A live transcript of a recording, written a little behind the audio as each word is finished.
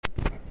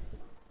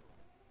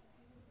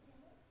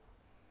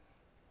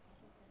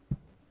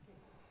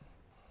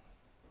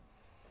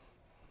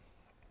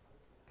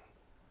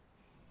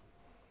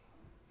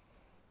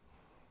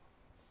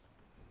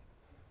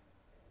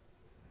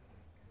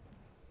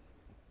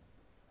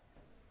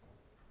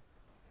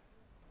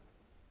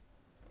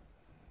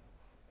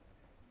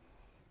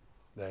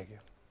Thank you.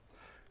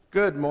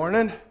 Good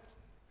morning.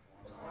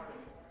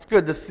 It's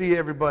good to see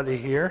everybody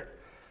here.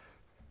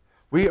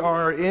 We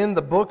are in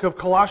the book of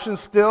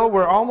Colossians still.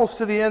 We're almost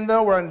to the end,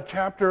 though. We're on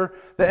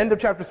the end of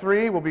chapter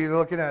 3. We'll be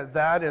looking at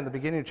that in the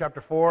beginning of chapter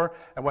 4.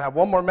 And we'll have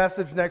one more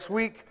message next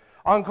week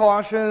on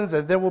Colossians,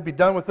 and then we'll be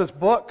done with this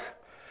book.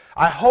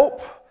 I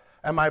hope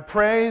and I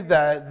pray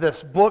that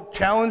this book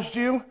challenged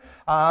you,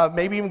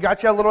 maybe even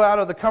got you a little out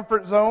of the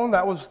comfort zone.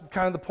 That was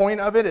kind of the point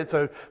of it. It's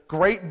a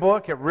great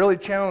book. It really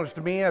challenged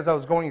me as I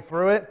was going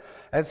through it.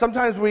 And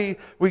sometimes we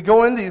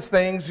go in these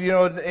things,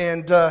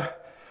 and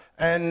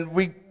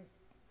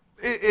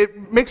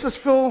it makes us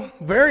feel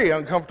very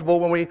uncomfortable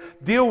when we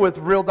deal with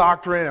real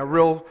doctrine and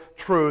real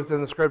truth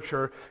in the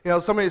Scripture.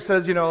 Somebody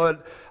says,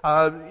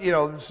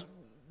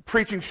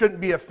 preaching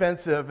shouldn't be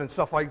offensive and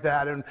stuff like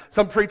that, and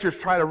some preachers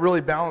try to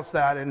really balance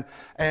that.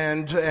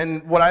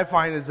 And what I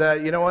find is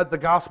that the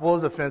gospel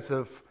is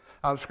offensive.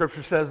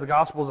 Scripture says the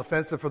gospel is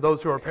offensive for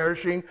those who are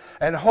perishing,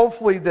 and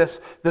hopefully this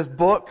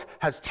book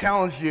has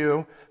challenged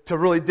you to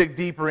really dig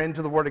deeper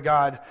into the Word of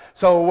God.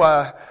 So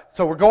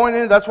we're going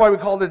in. That's why we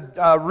called it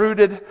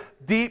Rooted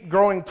Deep,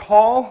 Growing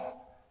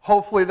Tall.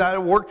 Hopefully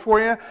that worked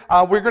for you.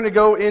 We're going to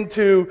go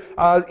into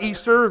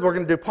Easter. We're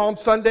going to do Palm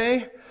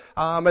Sunday.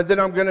 And then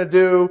I'm going to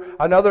do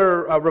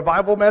another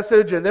revival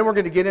message, and then we're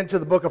going to get into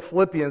the book of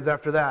Philippians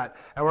after that.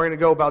 And we're going to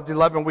go about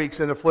 11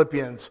 weeks into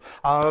Philippians.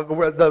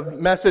 The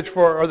message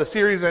or the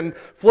series in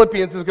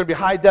Philippians is going to be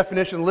high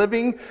definition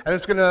living, and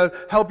it's going to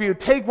help you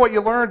take what you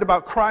learned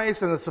about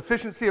Christ and the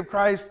sufficiency of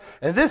Christ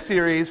in this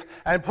series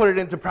and put it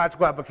into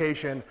practical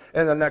application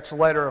in the next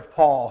letter of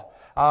Paul.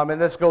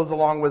 And this goes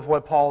along with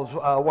what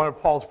one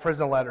of Paul's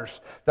prison letters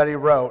that he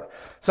wrote.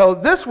 So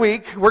this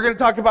week, we're going to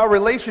talk about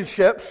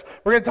relationships.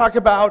 We're going to talk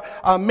about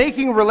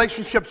making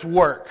relationships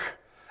work.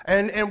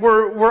 And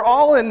we're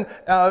all in,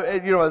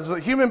 as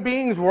human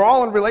beings, we're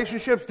all in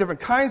relationships, different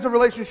kinds of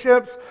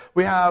relationships.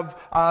 We have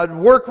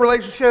work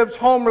relationships,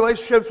 home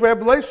relationships. We have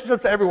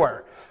relationships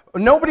everywhere.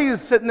 Nobody is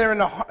sitting there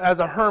as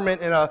a hermit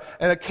in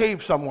a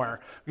cave somewhere.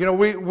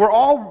 We're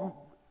all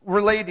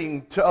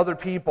relating to other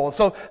people.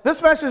 So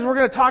this message, we're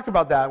going to talk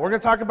about that. We're going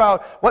to talk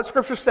about what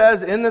Scripture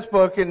says in this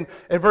book in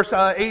verse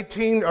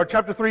 18, or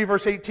chapter 3,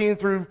 verse 18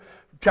 through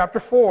chapter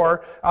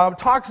 4,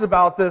 talks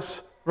about this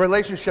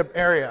relationship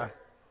area.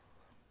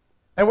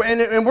 And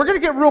we're going to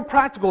get real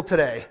practical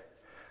today.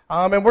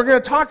 And we're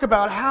going to talk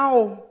about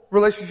how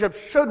relationships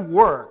should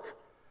work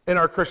in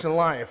our Christian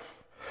life.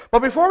 But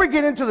before we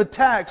get into the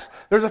text,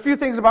 there's a few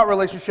things about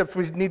relationships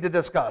we need to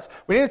discuss.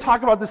 We need to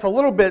talk about this a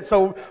little bit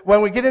so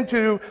when we get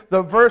into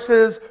the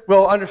verses,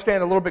 we'll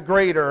understand a little bit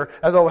greater,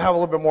 and they'll have a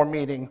little bit more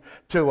meaning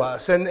to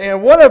us.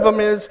 And one of them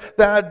is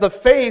that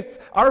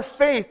our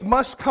faith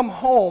must come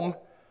home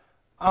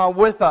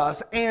with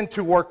us and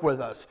to work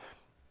with us.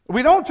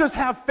 We don't just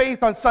have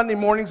faith on Sunday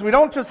mornings. We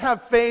don't just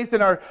have faith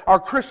in our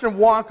Christian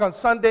walk on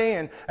Sunday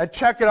and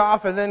check it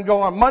off and then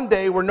go on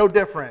Monday, we're no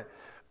different.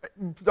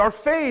 Our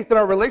faith and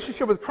our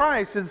relationship with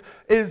Christ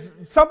is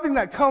something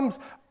that comes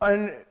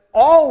in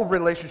all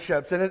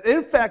relationships, and it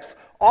infects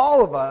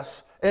all of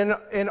us in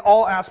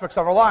all aspects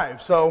of our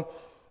lives. So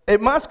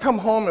it must come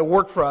home and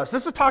work for us.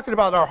 This is talking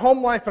about our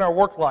home life and our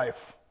work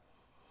life.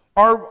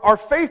 Our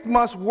faith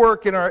must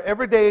work in our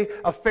everyday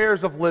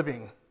affairs of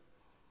living.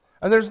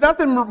 And there's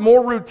nothing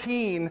more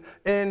routine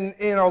in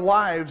our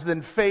lives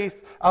than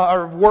faith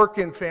or work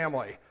and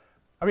family.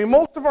 I mean,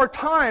 most of our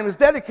time is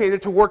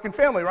dedicated to work and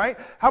family, right?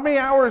 How many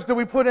hours do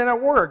we put in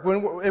at work?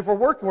 If we're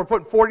working, we're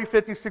putting 40,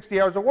 50,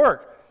 60 hours of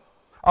work.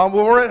 When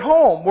we're at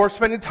home, we're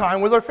spending time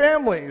with our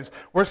families.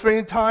 We're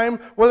spending time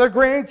with our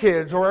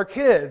grandkids or our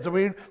kids. I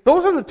mean,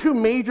 those are the two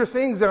major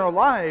things in our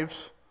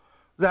lives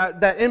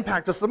that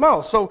impact us the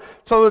most. So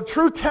the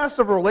true test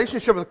of a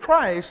relationship with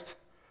Christ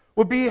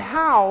would be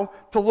how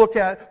to look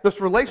at this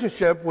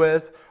relationship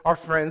with our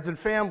friends and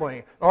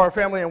family, or our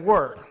family and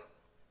work.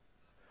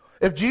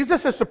 If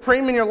Jesus is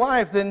supreme in your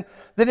life, then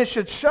it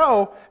should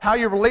show how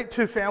you relate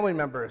to family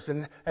members,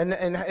 and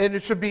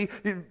it should be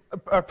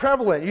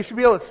prevalent. You should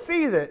be able to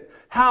see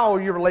how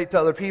you relate to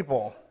other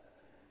people.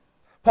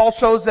 Paul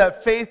shows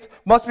that faith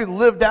must be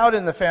lived out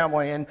in the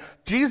family, and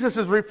Jesus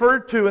is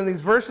referred to in these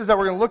verses that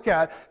we're going to look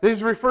at.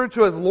 He's referred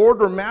to as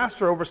Lord or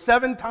Master over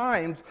 7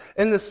 times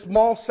in this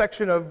small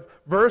section of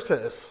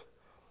verses.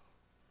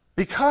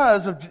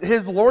 Because of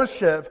his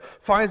lordship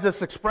finds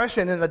this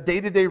expression in the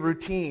day-to-day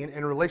routine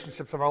and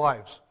relationships of our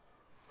lives.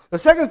 The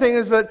second thing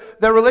is that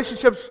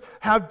relationships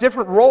have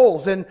different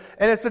roles, and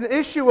it's an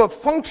issue of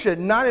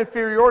function, not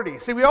inferiority.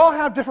 See, we all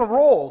have different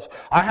roles.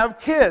 I have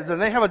kids, and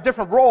they have a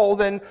different role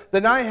than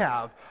I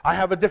have. I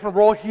have a different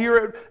role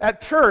here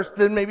at church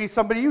than maybe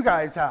somebody you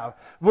guys have.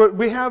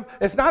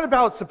 It's not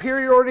about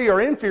superiority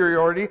or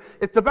inferiority.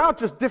 It's about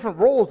just different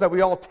roles that we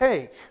all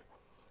take.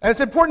 And it's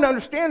important to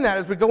understand that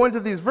as we go into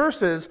these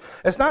verses,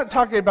 it's not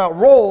talking about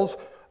roles,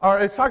 or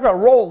it's talking about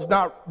roles,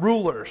 not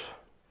rulers.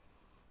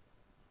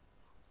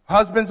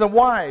 Husbands and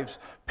wives,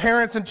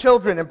 parents and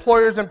children,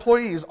 employers and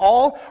employees,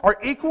 all are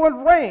equal in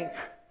rank,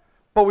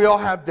 but we all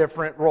have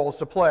different roles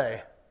to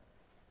play.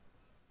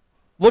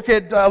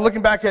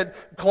 Looking back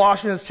at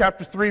Colossians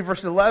chapter 3,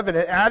 verse 11,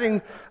 and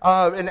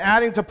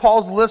adding to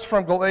Paul's list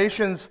from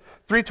Galatians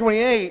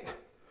 3:28,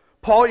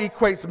 Paul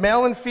equates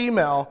male and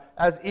female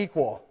as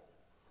equal.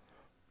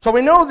 So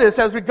we know this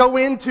as we go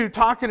into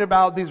talking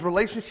about these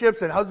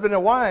relationships and husband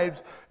and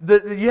wives,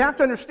 that you have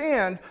to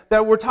understand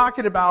that we're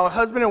talking about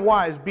husband and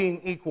wives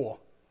being equal.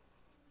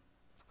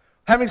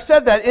 Having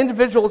said that,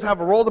 individuals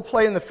have a role to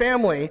play in the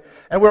family,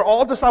 and we're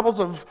all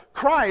disciples of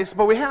Christ,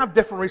 but we have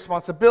different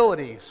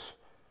responsibilities.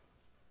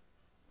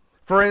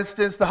 For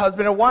instance, the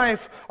husband and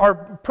wife are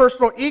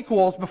personal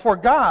equals before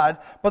God,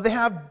 but they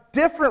have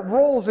different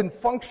roles and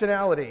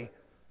functionality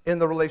in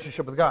the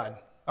relationship with God,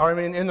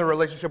 in the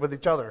relationship with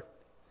each other.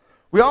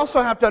 We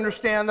also have to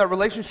understand that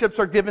relationships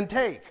are give and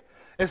take.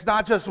 It's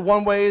not just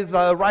one way is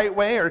the right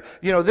way, or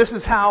this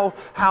is how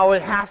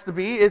it has to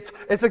be. It's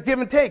a give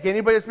and take.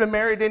 Anybody that's been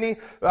married any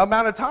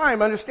amount of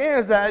time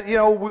understands that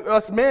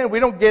us men,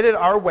 we don't get it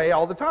our way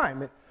all the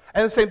time.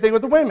 And the same thing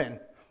with the women.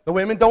 The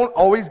women don't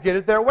always get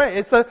it their way.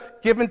 It's a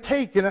give and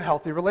take in a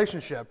healthy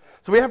relationship.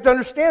 So we have to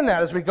understand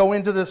that as we go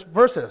into this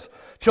verses.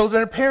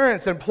 Children and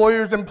parents,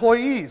 employers and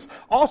employees,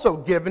 also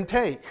give and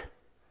take.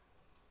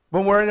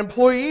 When we're an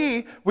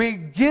employee, we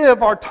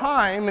give our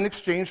time in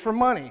exchange for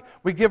money.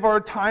 We give our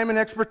time and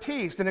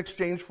expertise in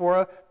exchange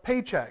for a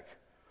paycheck.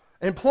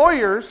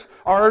 Employers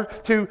are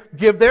to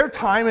give their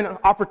time and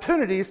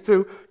opportunities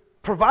to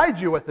provide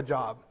you with a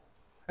job.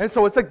 And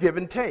so it's a give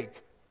and take.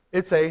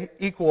 It's a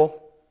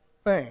equal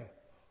thing.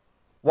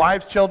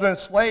 Wives, children,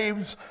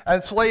 slaves,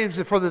 and slaves,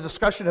 for the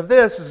discussion of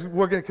this, is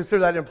we're going to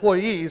consider that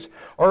employees,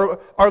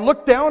 are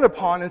looked down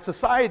upon in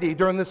society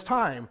during this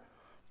time.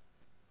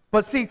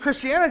 But see,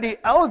 Christianity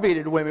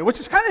elevated women, which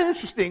is kind of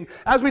interesting.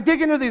 As we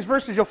dig into these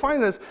verses, you'll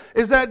find this,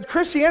 is that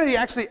Christianity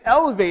actually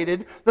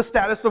elevated the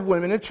status of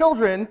women and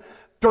children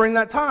during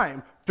that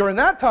time. During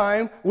that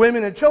time,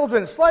 women and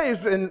children,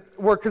 slaves,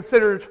 were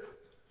considered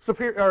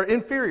superior or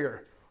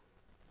inferior.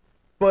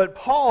 But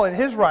Paul, in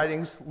his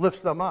writings,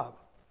 lifts them up.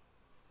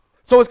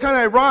 So it's kind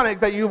of ironic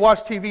that you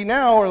watch TV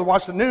now, or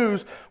watch the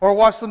news, or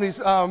watch some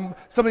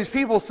of these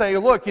people say,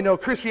 look,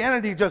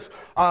 Christianity just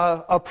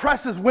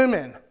oppresses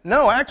women.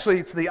 No, actually,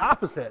 it's the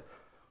opposite.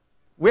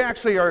 We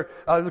actually are,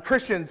 the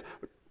Christians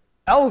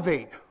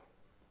elevate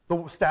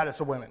the status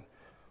of women.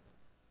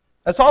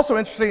 It's also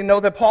interesting to know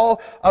that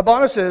Paul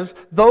admonishes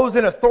those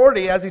in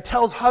authority as he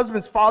tells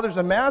husbands, fathers,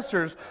 and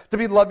masters to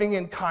be loving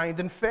and kind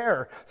and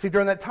fair. See,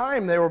 during that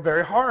time, they were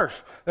very harsh.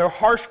 They were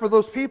harsh for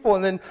those people,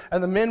 and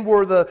the men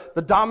were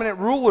the dominant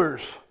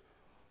rulers.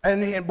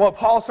 And what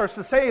Paul starts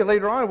to say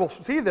later on, we'll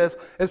see this,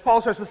 is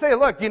Paul starts to say,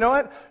 look, you know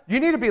what? You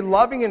need to be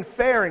loving and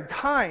fair and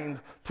kind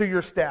to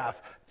your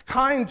staff,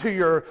 kind to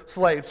your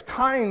slaves,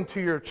 kind to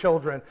your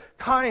children,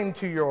 kind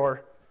to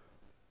your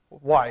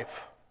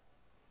wife.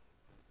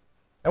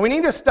 And we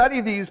need to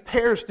study these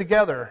pairs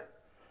together.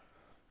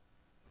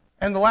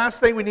 And the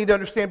last thing we need to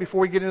understand before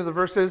we get into the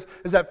verses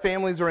is that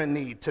families are in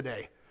need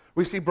today.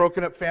 We see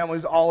broken up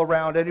families all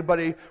around. I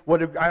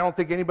don't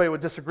think anybody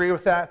would disagree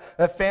with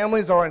that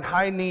families are in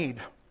high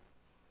need.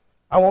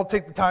 I won't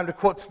take the time to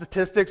quote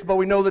statistics, but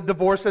we know that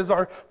divorces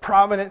are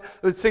prominent.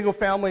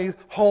 Single-family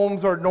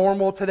homes are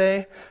normal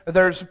today.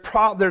 There's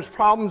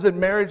problems in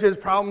marriages,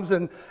 problems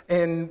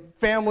in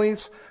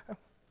families,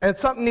 and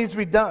something needs to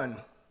be done.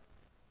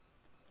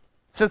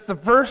 Since the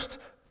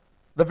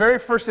very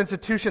first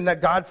institution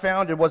that God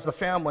founded was the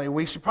family,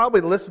 we should probably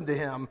listen to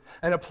him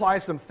and apply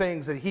some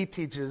things that he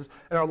teaches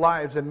in our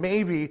lives, and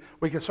maybe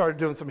we can start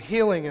doing some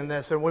healing in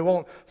this, and we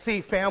won't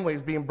see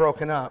families being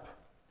broken up.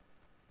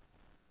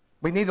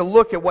 We need to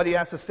look at what he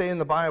has to say in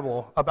the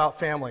Bible about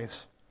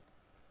families.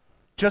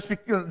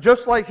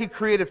 Just like he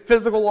created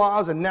physical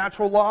laws and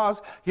natural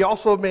laws, he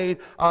also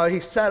he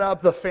set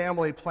up the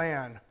family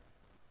plan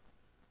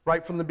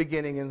right from the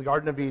beginning in the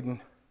Garden of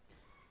Eden.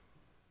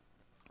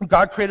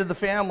 God created the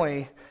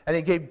family, and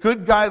he gave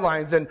good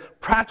guidelines and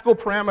practical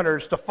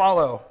parameters to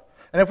follow.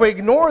 And if we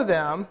ignore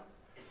them,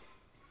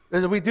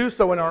 then we do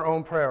so in our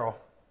own peril.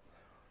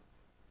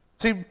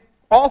 See,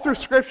 all through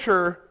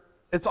Scripture,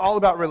 it's all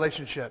about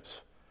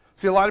relationships.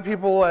 See, a lot of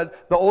people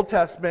at the Old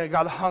Testament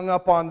got hung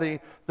up on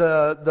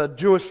the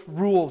Jewish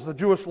rules, the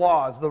Jewish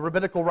laws, the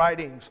rabbinical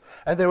writings.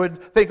 And they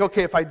would think,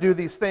 okay, if I do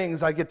these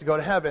things, I get to go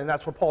to heaven.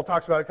 That's what Paul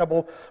talks about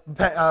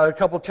a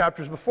couple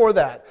chapters before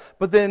that.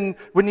 But then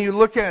when you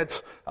look at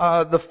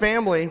the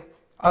family,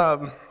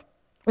 when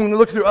you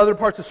look through other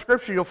parts of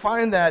Scripture, you'll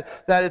find that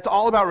it's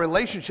all about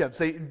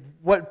relationships.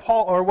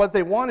 What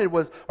they wanted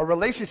was a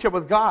relationship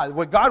with God.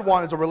 What God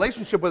wanted is a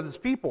relationship with his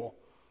people.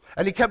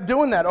 And he kept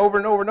doing that over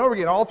and over and over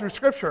again, all through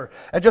Scripture.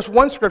 And just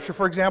one Scripture,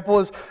 for example,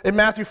 is in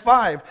Matthew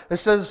 5. It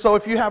says, so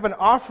if you have an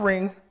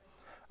offering,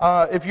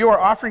 if you are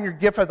offering your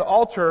gift at the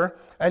altar,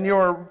 and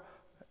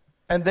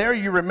there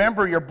you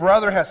remember your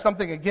brother has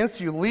something against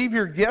you, leave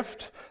your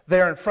gift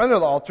there in front of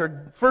the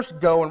altar.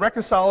 First go and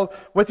reconcile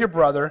with your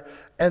brother,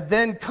 and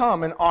then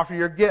come and offer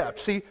your gift.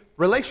 See,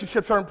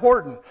 relationships are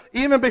important.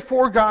 Even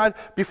before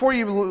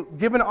you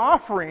give an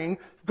offering,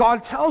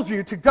 God tells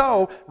you to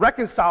go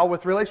reconcile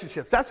with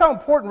relationships. That's how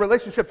important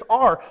relationships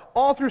are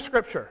all through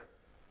Scripture.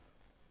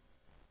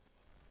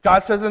 God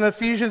says in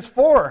Ephesians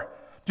 4,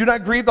 do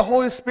not grieve the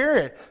Holy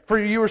Spirit, for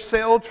you were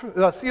sealed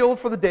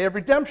for the day of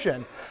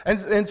redemption.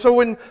 And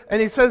so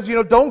he says,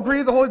 don't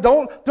grieve the Holy,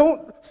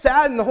 don't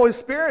sadden the Holy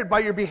Spirit by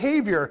your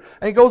behavior.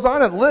 And he goes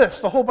on and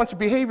lists a whole bunch of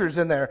behaviors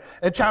in there.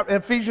 In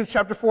Ephesians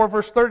chapter 4,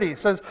 verse 30, it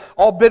says,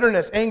 all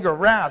bitterness, anger,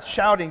 wrath,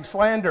 shouting,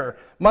 slander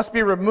must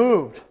be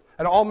removed,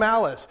 and all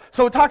malice.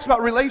 So it talks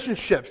about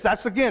relationships.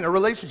 That's, again, a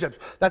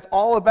relationship. That's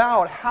all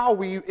about how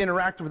we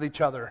interact with each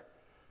other.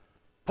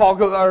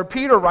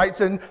 Peter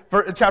writes in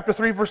chapter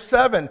 3, verse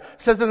 7,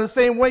 says, in the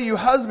same way, you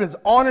husbands,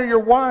 honor your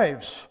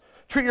wives.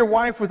 Treat your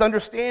wife with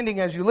understanding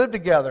as you live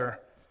together.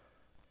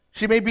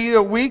 She may be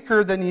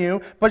weaker than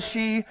you, but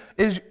she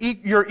is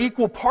your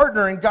equal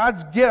partner in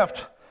God's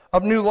gift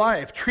of new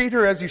life. Treat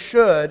her as you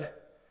should,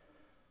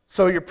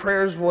 so your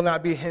prayers will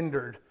not be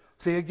hindered.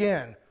 See,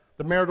 again,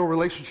 the marital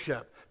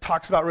relationship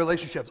talks about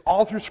relationships.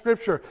 All through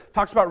Scripture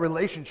talks about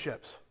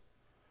relationships.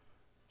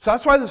 So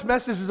that's why this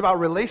message is about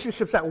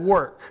relationships at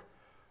work.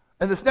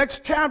 And this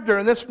next chapter,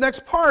 and this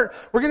next part,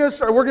 we're going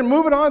to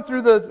move it on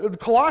through the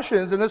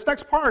Colossians. And this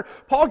next part,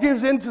 Paul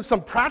gives into some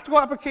practical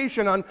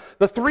application on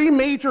the three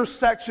major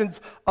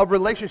sections of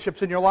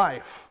relationships in your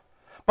life.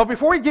 But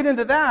before we get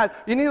into that,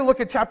 you need to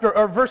look at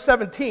verse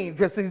 17,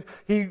 because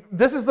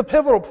this is the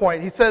pivotal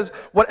point. He says,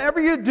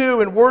 whatever you do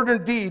in word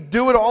and deed,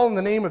 do it all in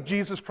the name of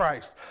Jesus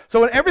Christ.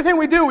 So in everything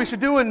we do, we should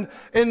do in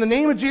the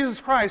name of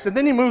Jesus Christ. And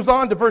then he moves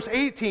on to verse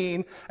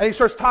 18, and he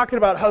starts talking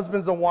about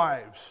husbands and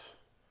wives.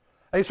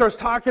 And he starts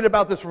talking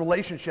about this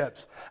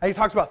relationships. And he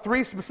talks about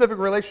three specific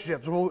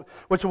relationships,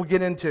 which we'll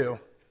get into.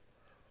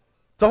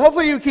 So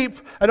hopefully you keep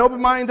an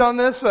open mind on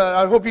this.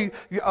 I hope you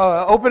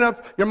open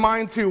up your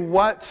mind to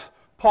what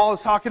Paul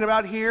is talking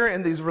about here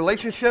in these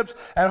relationships.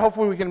 And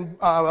hopefully we can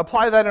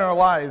apply that in our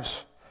lives.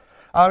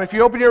 If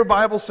you open your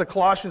Bibles to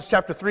Colossians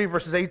chapter 3,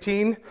 verses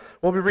 18,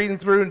 we'll be reading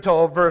through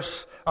until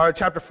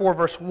chapter 4,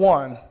 verse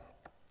 1.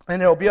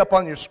 And it'll be up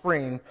on your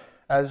screen,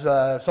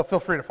 so feel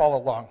free to follow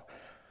along.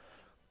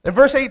 In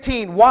verse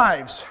 18,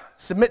 wives,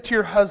 submit to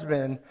your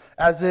husband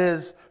as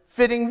is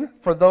fitting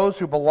for those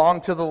who belong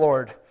to the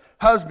Lord.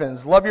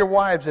 Husbands, love your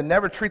wives and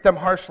never treat them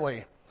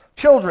harshly.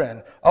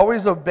 Children,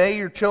 always obey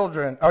your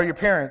children or your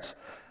parents,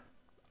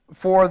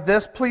 for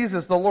this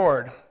pleases the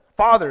Lord.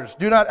 Fathers,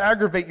 do not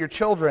aggravate your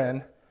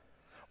children,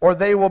 or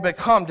they will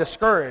become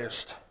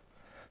discouraged.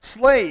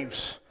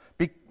 Slaves,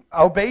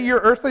 obey your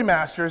earthly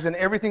masters in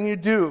everything you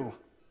do.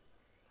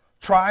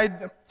 Try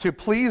to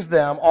please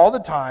them all the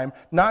time,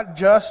 not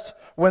just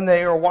when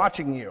they are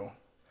watching you.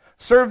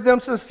 Serve them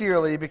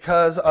sincerely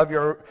because of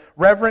your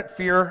reverent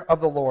fear of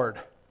the Lord.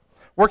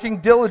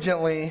 Working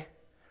willingly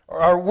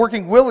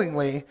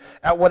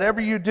at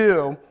whatever you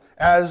do,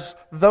 as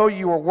though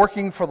you were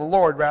working for the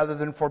Lord rather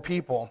than for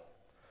people.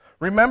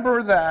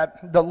 Remember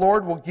that the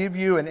Lord will give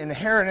you an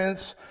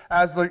inheritance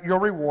as your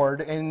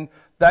reward, and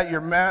that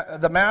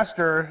the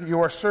master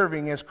you are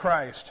serving is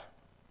Christ.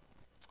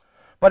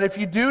 But if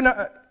you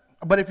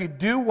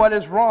do what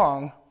is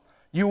wrong,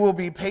 you will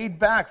be paid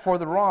back for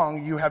the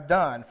wrong you have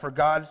done, for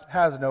God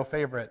has no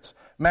favorites.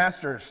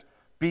 Masters,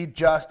 be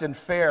just and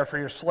fair for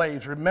your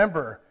slaves.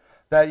 Remember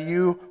that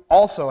you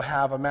also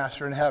have a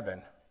master in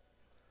heaven.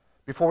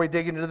 Before we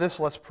dig into this,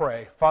 let's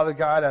pray. Father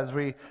God, as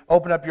we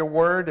open up your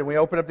word and we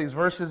open up these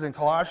verses in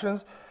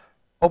Colossians,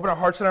 open our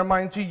hearts and our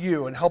mind to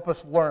you and help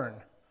us learn.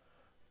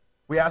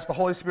 We ask the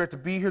Holy Spirit to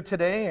be here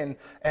today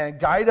and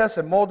guide us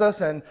and mold us,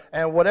 and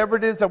whatever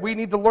it is that we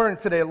need to learn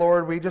today,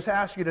 Lord, we just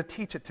ask you to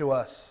teach it to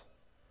us.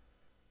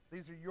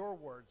 These are your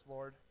words,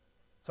 Lord.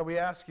 So we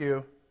ask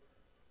you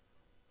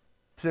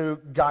to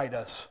guide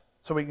us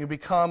so we can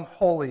become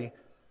holy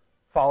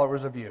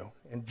followers of you.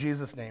 In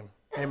Jesus' name,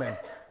 amen.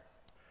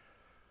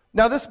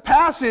 Now this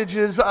passage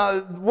is,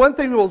 one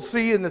thing we'll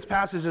see in this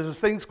passage is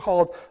things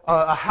called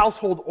a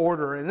household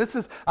order. And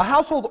a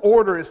household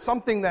order is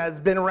something that has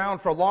been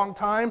around for a long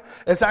time.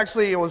 It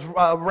was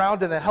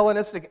around in the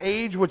Hellenistic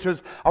age, which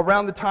was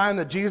around the time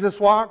that Jesus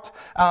walked.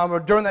 Or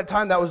during that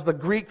time, that was the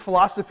Greek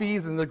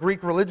philosophies and the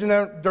Greek religion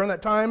during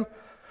that time.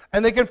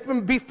 And they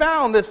can be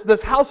found,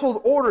 this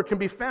household order can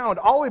be found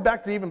all the way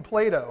back to even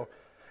Plato.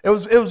 It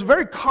was a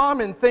very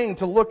common thing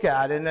to look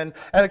at and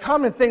a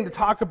common thing to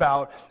talk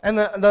about. And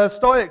the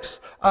Stoics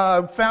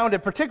found it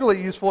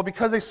particularly useful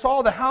because they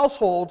saw the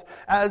household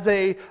as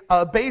a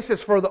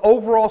basis for the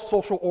overall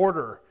social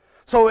order.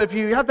 So if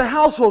you have the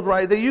household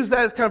right, they use that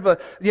as kind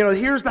of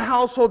here's the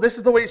household, this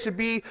is the way it should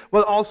be,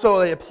 but also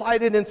they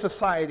applied it in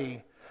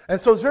society. And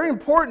so it's very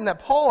important that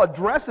Paul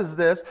addresses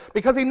this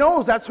because he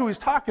knows that's who he's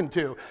talking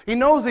to. He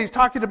knows that he's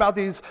talking about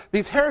these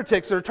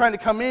heretics that are trying to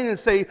come in and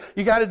say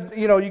you got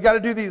to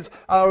do these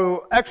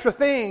extra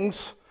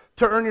things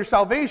to earn your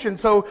salvation.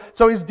 So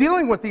he's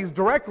dealing with these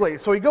directly.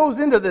 So he goes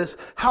into this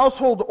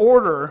household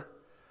order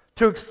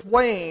to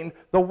explain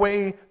the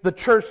way the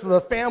church, the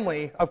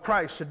family of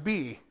Christ should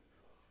be.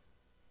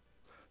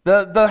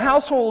 The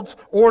household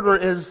order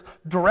is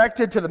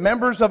directed to the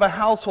members of a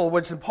household,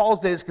 which in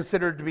Paul's day is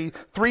considered to be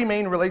three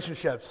main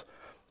relationships.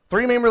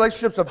 Three main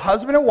relationships of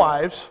husband and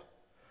wives,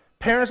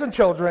 parents and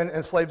children,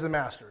 and slaves and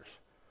masters.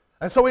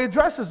 And so he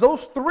addresses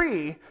those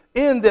three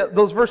in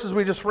those verses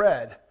we just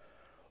read.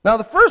 Now,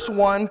 the first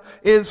one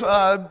is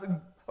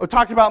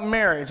talking about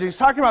marriage. And he's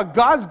talking about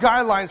God's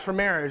guidelines for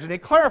marriage, and he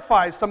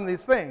clarifies some of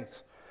these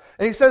things.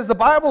 And he says the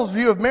Bible's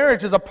view of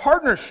marriage is a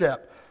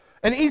partnership,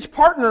 and each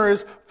partner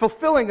is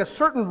fulfilling a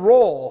certain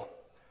role.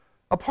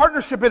 A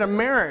partnership in a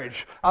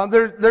marriage.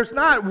 There's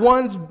not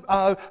one's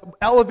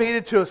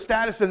elevated to a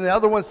status and the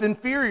other one's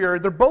inferior.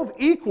 They're both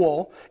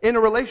equal in a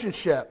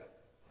relationship,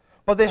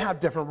 but they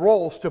have different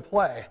roles to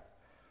play.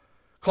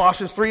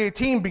 Colossians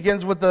 3:18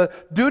 begins with the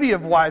duty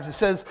of wives. It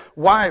says,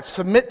 wives,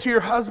 submit to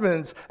your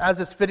husbands as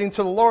is fitting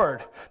to the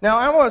Lord. Now,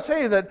 I want to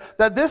say that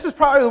this is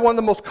probably one of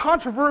the most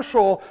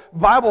controversial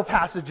Bible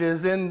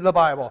passages in the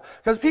Bible,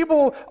 because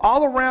people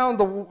all around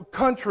the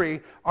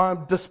country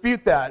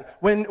dispute that.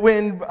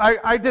 When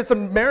I did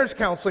some marriage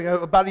counseling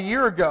about a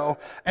year ago,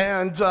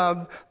 and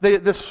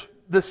this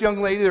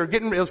young lady,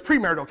 it was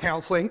premarital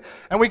counseling,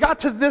 and we got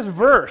to this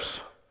verse.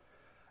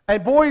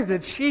 And boy,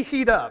 did she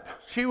heat up.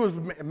 She was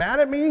mad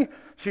at me.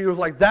 She was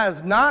like,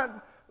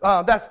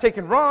 that's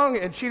taken wrong,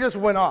 and she just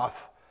went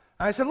off.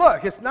 And I said,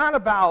 look, it's not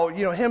about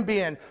him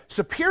being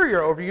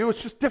superior over you.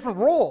 It's just different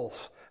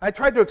roles. I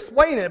tried to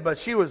explain it, but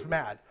she was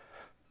mad.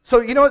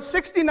 So,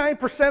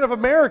 69% of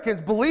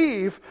Americans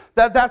believe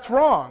that that's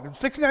wrong.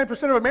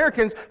 69% of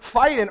Americans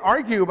fight and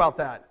argue about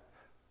that.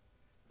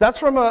 That's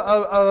from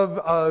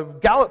a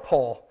Gallup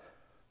poll.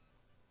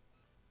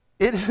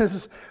 It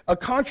is a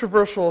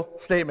controversial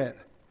statement.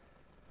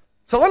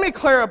 So let me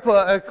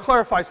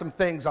clarify some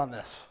things on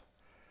this.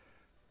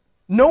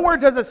 Nowhere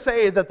does it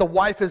say that the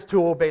wife is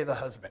to obey the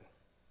husband.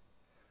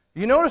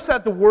 You notice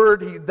that the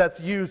word that's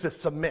used is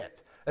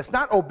submit. It's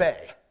not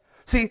obey.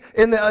 See,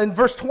 in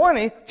verse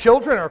 20,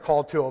 children are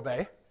called to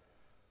obey.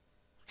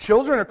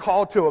 Children are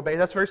called to obey.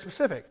 That's very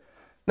specific.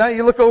 Now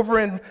you look over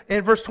in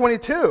verse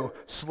 22.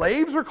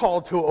 Slaves are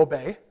called to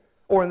obey.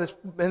 Or in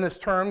this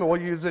term,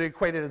 we'll use it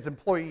equated as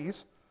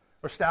employees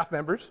or staff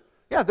members.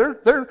 Yeah,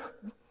 they're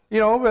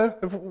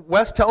if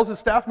Wes tells his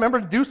staff member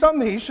to do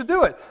something, he should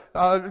do it.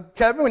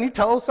 Kevin, when you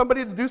tell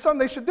somebody to do something,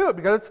 they should do it,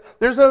 because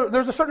there's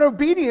a certain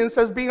obedience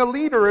as being a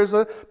leader, as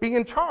being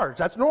in charge.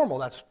 That's normal.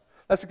 That's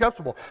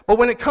acceptable. But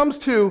when it comes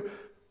to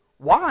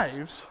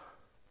wives,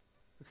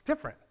 it's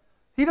different.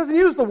 He doesn't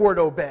use the word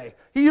obey.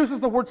 He uses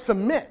the word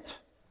submit.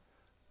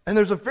 And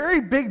there's a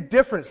very big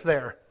difference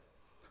there.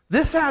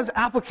 This has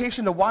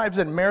application to wives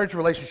in marriage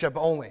relationship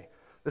only.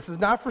 This is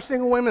not for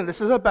single women. This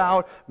is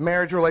about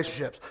marriage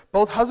relationships.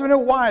 Both husband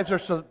and wives are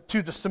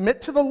to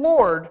submit to the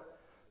Lord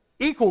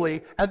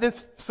equally, and then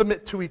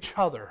submit to each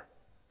other.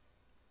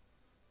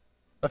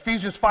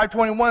 Ephesians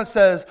 5:21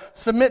 says,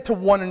 submit to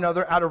one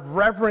another out of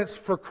reverence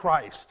for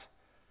Christ.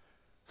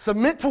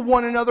 Submit to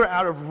one another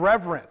out of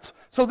reverence.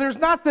 So there's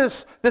not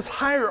this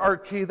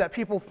hierarchy that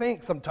people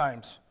think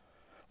sometimes.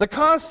 The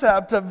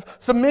concept of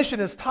submission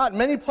is taught in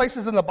many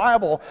places in the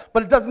Bible,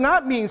 but it does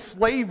not mean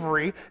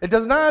slavery. It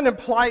does not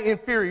imply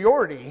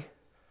inferiority.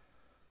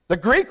 The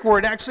Greek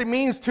word actually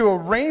means to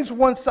arrange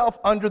oneself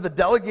under the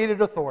delegated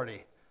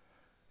authority.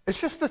 It's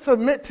just to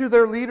submit to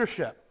their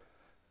leadership.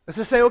 It's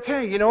to say,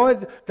 okay, you know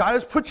what? God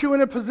has put you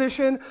in a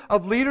position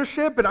of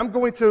leadership, and I'm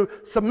going to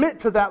submit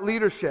to that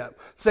leadership.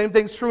 Same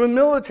thing's true in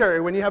military.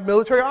 When you have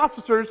military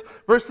officers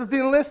versus the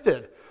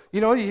enlisted,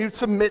 you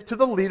submit to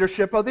the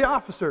leadership of the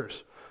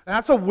officers. And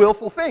that's a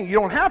willful thing. You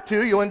don't have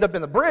to. You'll end up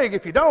in the brig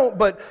if you don't,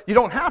 but you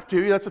don't have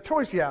to. That's a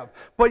choice you have.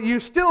 But you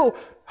still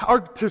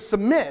are to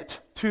submit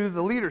to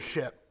the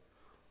leadership.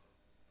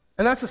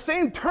 And that's the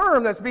same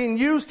term that's being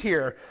used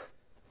here.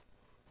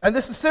 And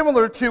this is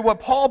similar to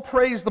what Paul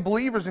praised the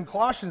believers in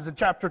Colossians in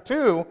chapter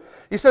 2.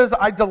 He says,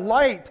 I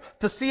delight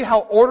to see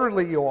how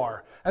orderly you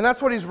are. And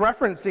that's what he's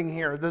referencing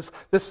here, this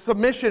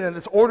submission and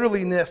this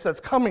orderliness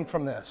that's coming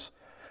from this.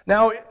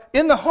 Now,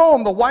 in the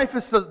home, the wife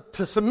is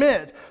to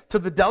submit to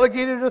the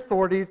delegated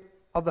authority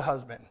of the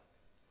husband.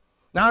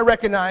 Now, I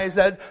recognize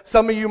that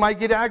some of you might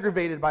get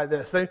aggravated by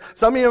this.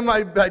 Some of you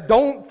might,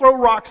 don't throw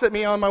rocks at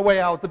me on my way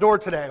out the door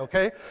today,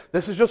 okay?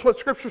 This is just what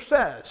Scripture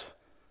says.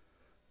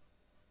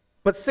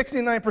 But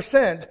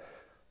 69%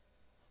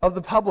 of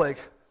the public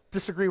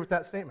disagree with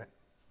that statement.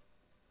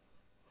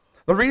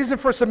 The reason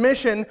for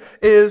submission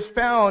is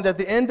found at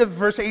the end of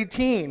verse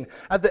 18.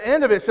 At the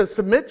end of it, it says,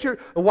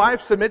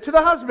 wives, submit to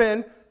the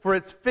husband, for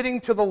it's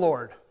fitting to the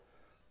Lord.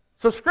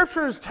 So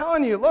Scripture is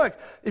telling you, look,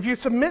 if you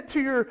submit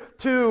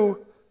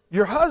to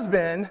your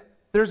husband,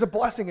 there's a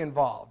blessing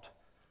involved.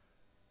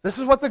 This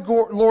is what the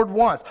Lord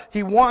wants.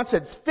 He wants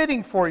it. It's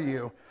fitting for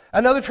you.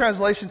 Another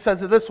translation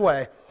says it this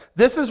way.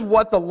 This is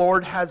what the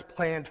Lord has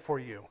planned for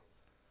you.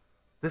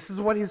 This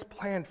is what He's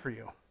planned for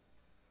you.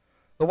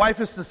 The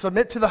wife is to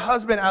submit to the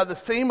husband out of the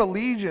same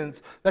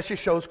allegiance that she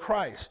shows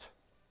Christ.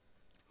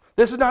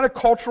 This is not a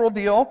cultural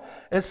deal.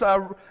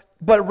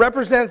 But it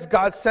represents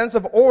God's sense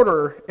of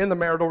order in the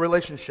marital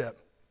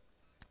relationship.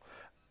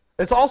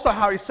 It's also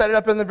how He set it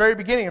up in the very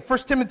beginning. In 1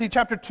 Timothy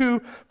chapter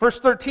 2, verse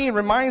 13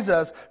 reminds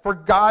us, for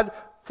God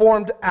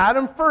formed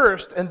Adam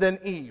first and then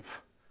Eve.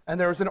 And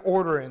there was an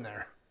order in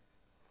there.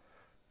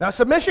 Now,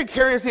 submission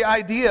carries the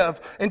idea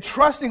of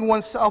entrusting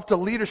oneself to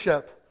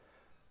leadership.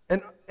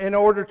 in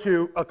order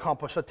to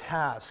accomplish a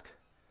task.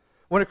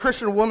 When a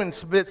Christian woman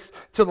submits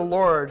to the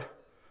Lord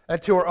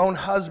and to her own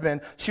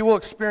husband, she will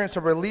experience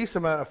a release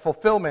and a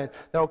fulfillment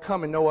that will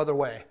come in no other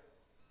way.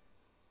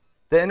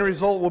 The end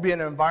result will be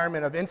an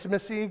environment of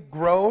intimacy,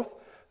 growth,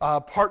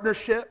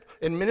 partnership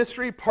in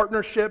ministry,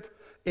 partnership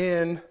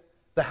in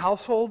the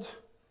household,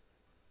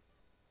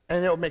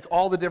 and it will make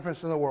all the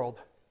difference in the world.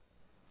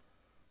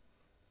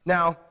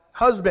 Now,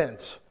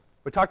 husbands,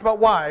 we talked about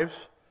wives,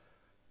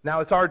 now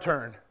it's our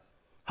turn.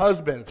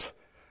 Husbands,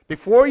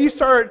 before you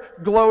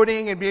start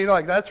gloating and being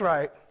like, that's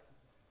right,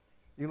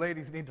 you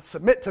ladies need to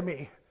submit to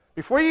me.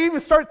 Before you even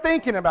start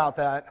thinking about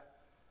that,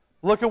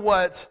 look at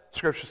what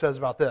Scripture says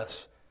about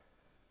this.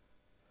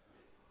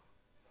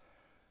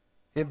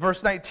 In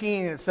verse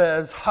 19, it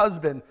says,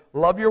 husband,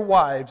 love your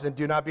wives and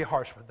do not be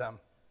harsh with them.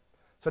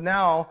 So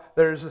now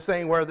there's this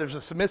thing where there's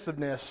a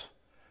submissiveness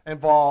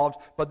involved,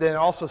 but then it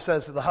also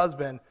says to the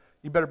husband,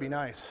 you better be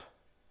nice.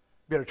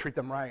 You better treat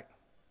them right.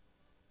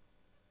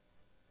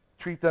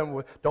 Treat them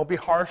with, don't be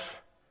harsh.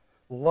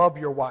 Love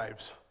your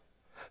wives.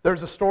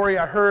 There's a story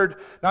I heard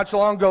not too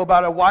long ago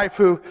about a wife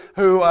who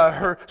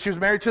she was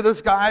married to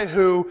this guy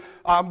who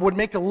would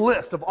make a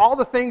list of all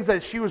the things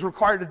that she was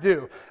required to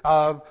do.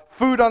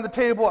 Food on the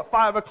table at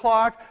 5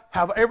 o'clock,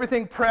 have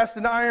everything pressed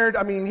and ironed.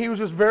 I mean, he was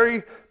just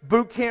very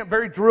boot camp,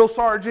 very drill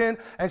sergeant,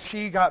 and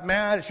she got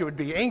mad. She would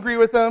be angry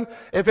with him.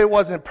 If it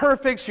wasn't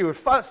perfect, he would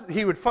fuss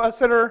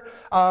at her,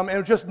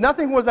 and just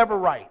nothing was ever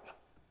right.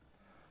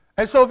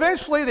 And so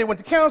eventually they went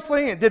to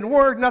counseling, it didn't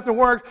work, nothing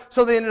worked,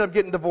 so they ended up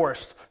getting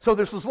divorced. So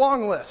there's this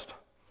long list.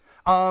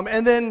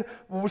 And then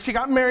she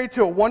got married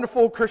to a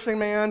wonderful Christian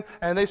man,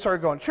 and they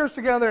started going to church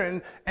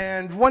together,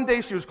 and one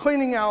day she was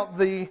cleaning out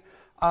the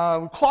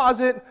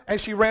closet, and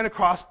she ran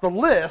across the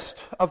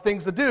list of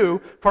things to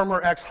do from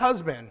her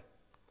ex-husband.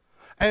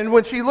 And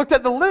when she looked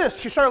at the list,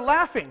 she started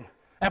laughing.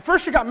 At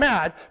first she got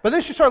mad, but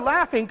then she started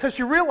laughing because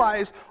she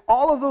realized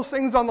all of those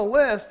things on the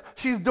list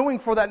she's doing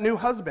for that new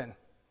husband.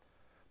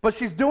 But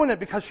she's doing it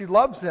because she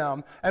loves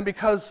him and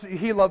because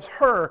he loves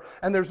her.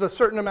 And there's a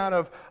certain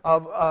amount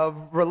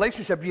of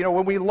relationship. You know,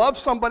 when we love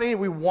somebody,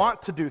 we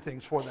want to do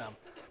things for them.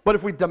 But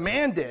if we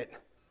demand it,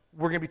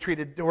 we're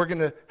going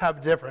to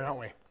have different, aren't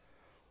we?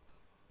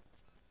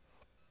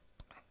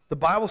 The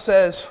Bible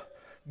says,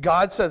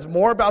 God says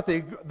more about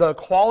the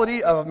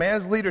quality of a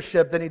man's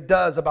leadership than he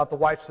does about the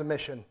wife's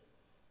submission.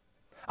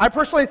 I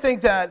personally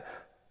think that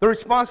the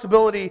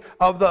responsibility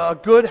of the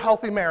good,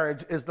 healthy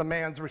marriage is the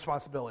man's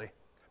responsibility.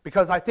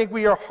 Because I think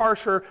we are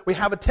harsher, we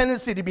have a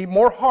tendency to be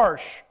more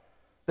harsh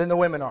than the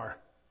women are.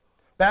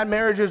 Bad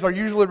marriages are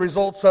usually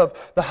results of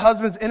the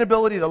husband's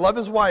inability to love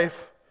his wife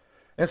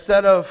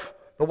instead of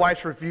the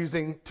wife's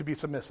refusing to be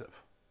submissive.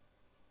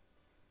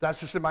 That's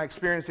just in my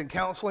experience in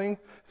counseling.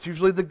 It's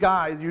usually the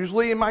guy.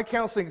 Usually in my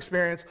counseling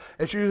experience,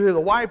 it's usually the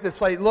wife that's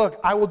like, look,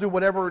 I will do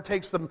whatever it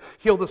takes to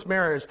heal this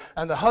marriage.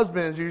 And the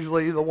husband is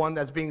usually the one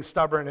that's being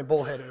stubborn and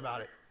bullheaded about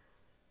it.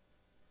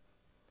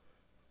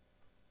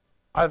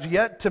 I've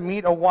yet to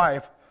meet a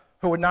wife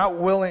who would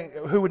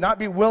not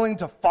be willing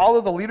to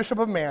follow the leadership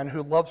of a man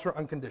who loves her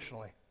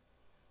unconditionally.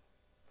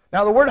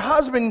 Now, the word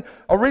husband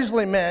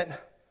originally meant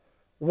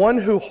one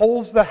who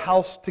holds the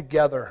house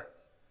together.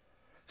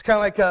 It's kind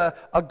of like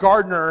a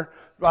gardener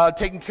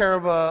taking care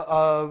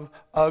of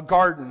a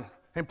garden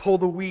and pull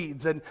the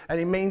weeds, and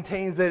he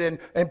maintains it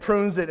and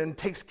prunes it and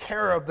takes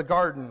care of the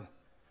garden.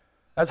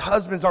 As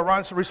husbands,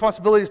 our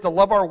responsibility is to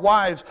love our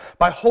wives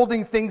by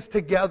holding things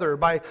together,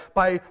 by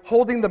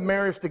holding the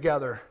marriage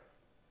together,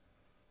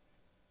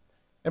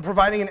 and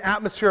providing an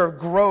atmosphere of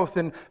growth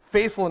and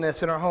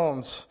faithfulness in our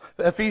homes.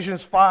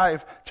 Ephesians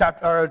 5,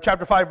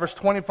 chapter 5, verse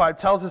 25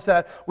 tells us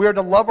that we are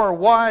to love our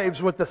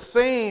wives with the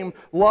same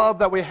love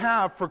that we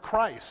have for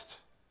Christ.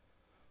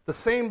 The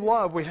same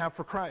love we have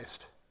for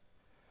Christ.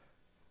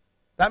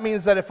 That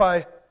means that if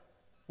I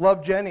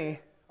love Jenny,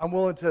 I'm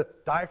willing to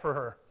die for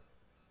her.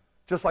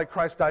 Just like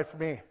Christ died for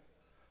me.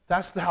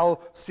 That's how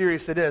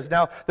serious it is.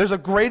 Now, there's a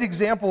great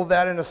example of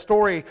that in a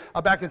story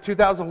back in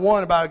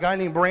 2001 about a guy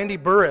named Randy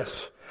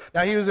Burris.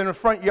 Now, he was in the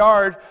front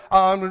yard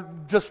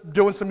just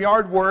doing some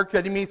yard work,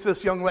 and he meets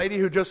this young lady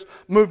who just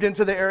moved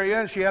into the area,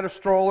 and she had a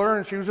stroller,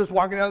 and she was just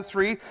walking down the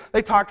street.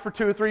 They talked for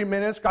 2 or 3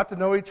 minutes, got to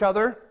know each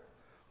other.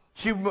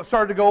 She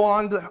started to go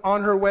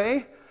on her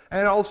way,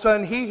 and all of a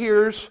sudden he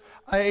hears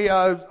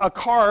a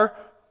car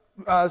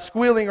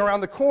squealing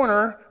around the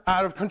corner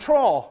out of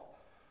control.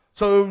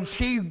 So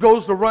she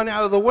goes to run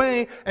out of the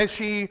way, and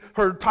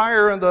her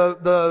tire and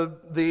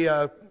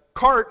the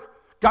cart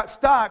got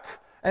stuck,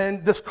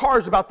 and this car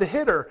is about to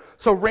hit her.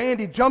 So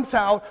Randy jumps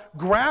out,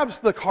 grabs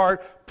the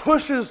cart,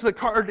 pushes the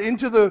cart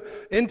into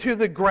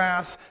the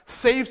grass,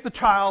 saves the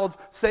child,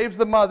 saves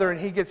the mother, and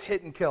he gets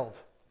hit and killed.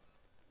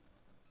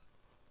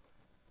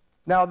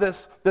 Now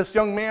this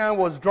young man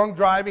was drunk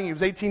driving. He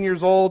was 18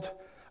 years old,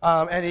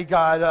 and he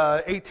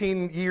got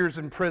 18 years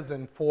in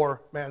prison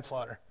for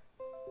manslaughter.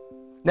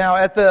 Now,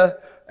 at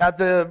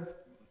the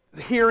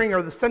hearing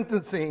or the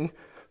sentencing,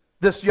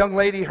 this young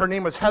lady, her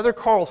name was Heather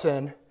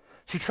Carlson,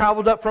 she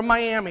traveled up from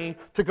Miami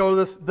to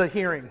go to the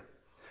hearing.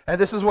 And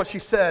this is what she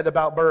said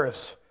about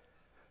Burris.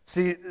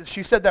 See,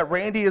 she said that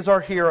Randy is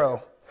our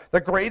hero. The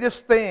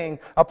greatest thing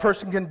a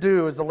person can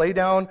do is to lay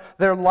down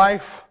their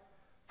life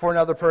for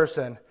another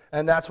person.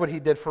 And that's what he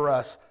did for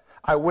us.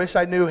 I wish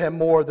I knew him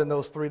more than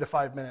those 3 to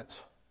 5 minutes.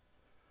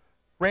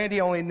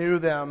 Randy only knew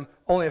them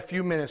only a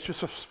few minutes,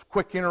 just a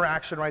quick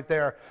interaction right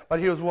there. But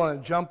he was willing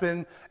to jump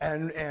in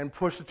and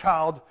push a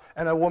child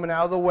and a woman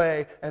out of the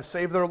way and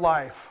save their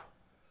life.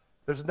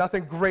 There's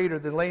nothing greater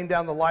than laying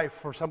down the life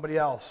for somebody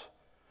else.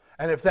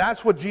 And if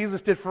that's what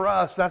Jesus did for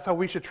us, that's how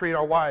we should treat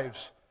our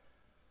wives.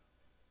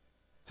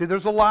 See,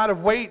 there's a lot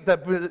of weight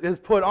that is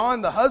put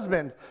on the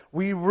husband.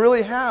 We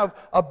really have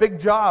a big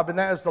job, and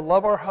that is to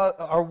love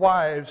our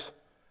wives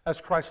as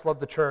Christ loved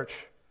the church.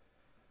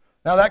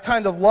 Now, that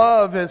kind of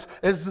love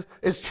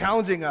is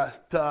challenging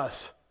to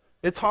us.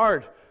 It's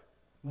hard.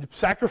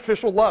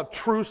 Sacrificial love,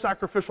 true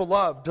sacrificial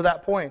love to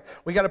that point.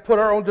 We got to put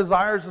our own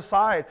desires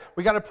aside.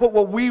 We got to put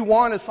what we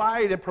want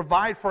aside and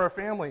provide for our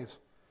families.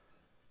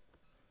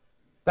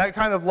 That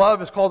kind of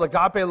love is called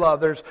agape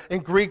love. In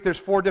Greek, there's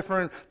 4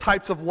 different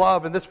types of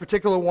love, and this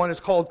particular one is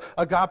called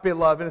agape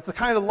love. And it's the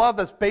kind of love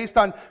that's based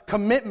on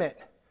commitment,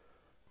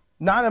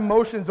 not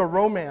emotions or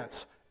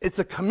romance. It's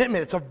a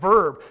commitment. It's a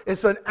verb.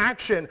 It's an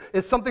action.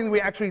 It's something that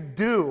we actually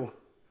do.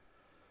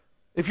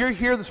 If you're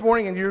here this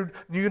morning and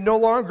you no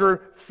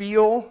longer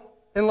feel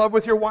in love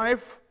with your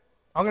wife,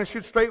 I'm going to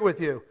shoot straight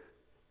with you.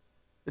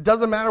 It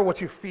doesn't matter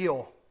what you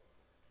feel.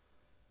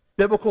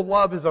 Biblical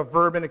love is a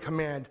verb and a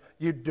command.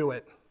 You do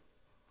it.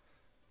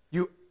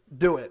 You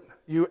do it.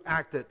 You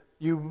act it.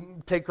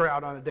 You take her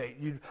out on a date.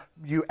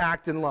 You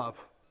act in love.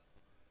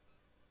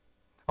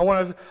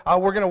 We're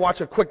going to watch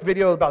a quick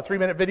video, about a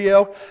 3-minute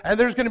video, and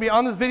there's going to be,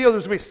 on this video,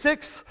 there's going to be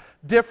 6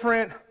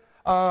 different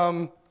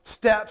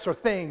steps or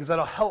things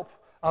that'll help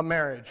a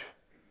marriage.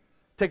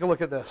 Take a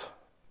look at this.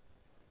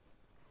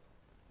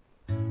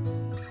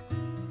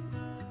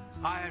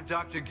 Hi, I'm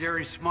Dr.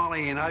 Gary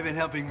Smalley, and I've been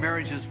helping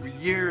marriages for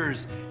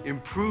years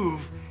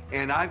improve,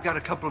 and I've got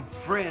a couple of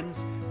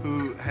friends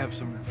who have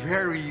some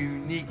very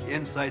unique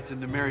insights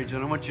into marriage,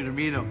 and I want you to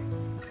meet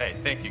them. Hey,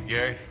 thank you,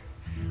 Gary.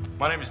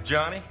 My name is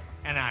Johnny.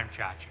 And I'm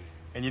Chachi.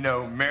 And you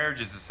know,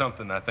 marriages is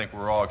something I think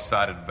we're all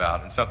excited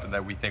about and something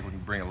that we think we can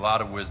bring a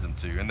lot of wisdom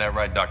to. Isn't that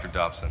right, Dr.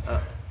 Dobson?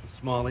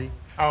 Smalley?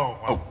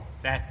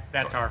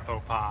 That's our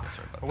faux pas.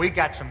 We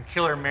got some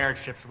killer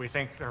marriage tips we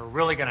think are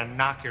really going to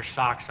knock your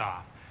socks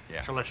off.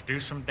 Yeah. So let's do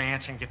some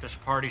dancing, get this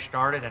party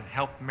started, and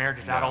help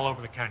marriages out all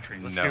over the country.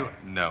 Let's do it.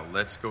 No,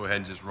 let's go ahead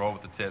and just roll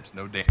with the tips.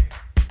 No dancing.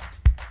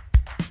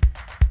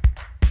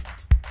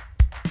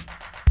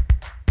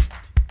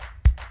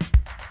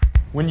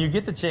 When you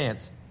get the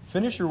chance,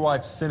 finish your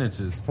wife's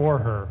sentences For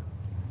her.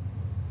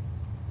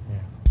 Yeah.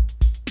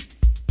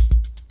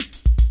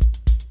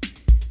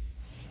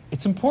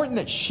 It's important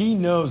that she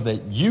knows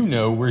that you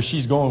know where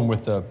she's going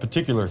with a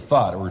particular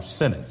thought or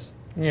sentence.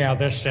 Yeah,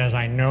 this says,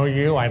 I know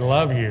you, I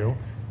love you,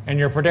 and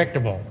you're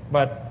predictable,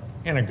 but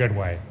in a good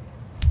way.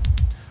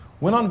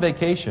 When on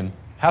vacation,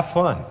 have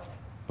fun,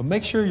 but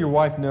make sure your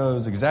wife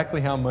knows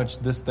exactly how much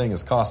this thing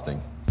is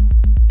costing.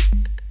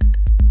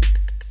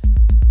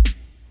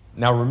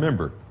 Now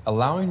remember,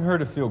 allowing her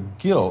to feel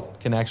guilt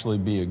can actually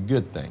be a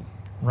good thing.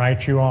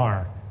 Right you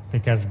are,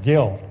 because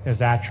guilt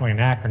is actually an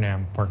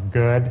acronym for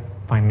good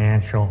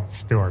financial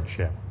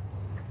stewardship.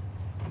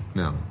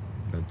 No,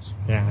 that's...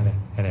 Yeah,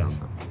 it is.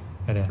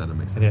 It is. That doesn't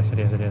make sense. It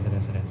is.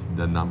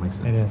 Does not make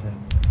sense. It is.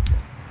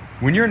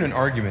 When you're in an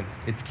argument,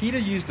 it's key to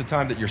use the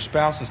time that your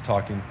spouse is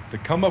talking to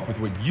come up with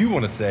what you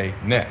want to say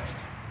next.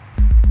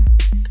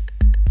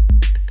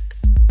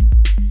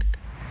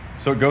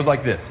 So it goes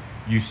like this.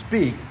 You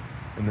speak,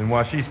 and then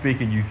while she's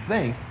speaking, you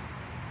think,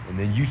 and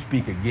then you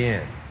speak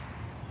again.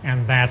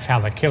 And that's how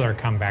the killer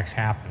comebacks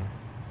happen.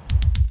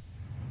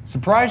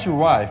 Surprise your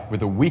wife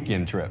with a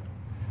weekend trip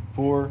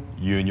for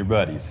you and your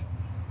buddies.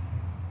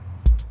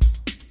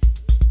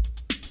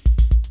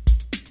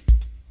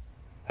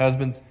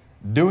 Husbands,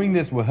 doing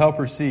this will help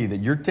her see that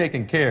you're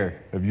taking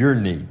care of your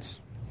needs.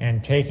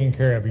 And taking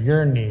care of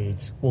your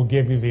needs will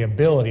give you the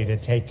ability to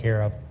take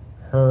care of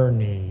her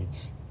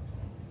needs.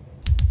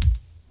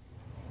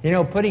 You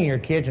know, putting your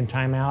kids in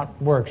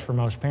timeout works for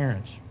most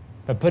parents,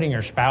 but putting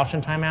your spouse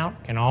in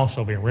timeout can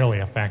also be really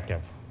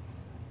effective.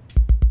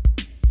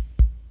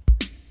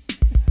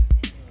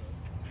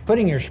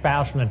 Putting your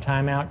spouse in the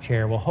timeout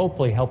chair will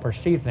hopefully help her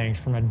see things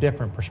from a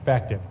different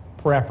perspective,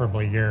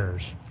 preferably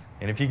yours.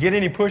 And if you get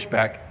any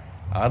pushback,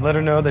 I'd let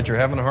her know that you're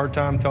having a hard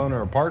time telling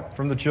her apart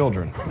from the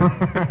children.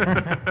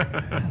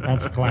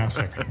 That's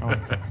classic.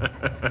 Okay.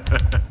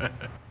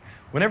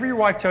 Whenever your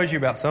wife tells you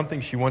about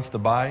something she wants to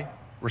buy,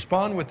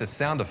 respond with the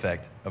sound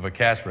effect of a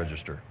cash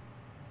register.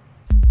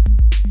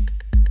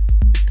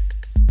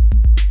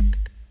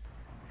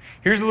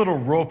 Here's a little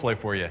role play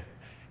for you.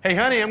 Hey,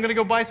 honey, I'm going to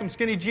go buy some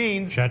skinny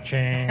jeans.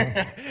 Cha-ching.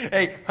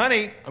 Hey,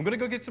 honey, I'm going to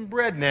go get some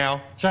bread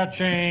now.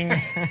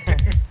 Cha-ching.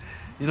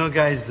 You know,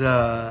 guys,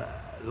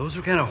 those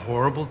are kind of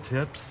horrible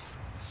tips.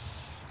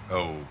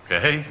 Okay. I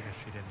guess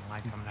she didn't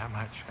like them that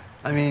much.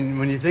 I mean,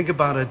 when you think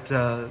about it,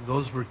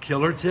 those were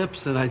killer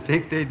tips, and I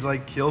think they'd,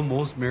 kill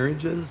most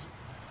marriages.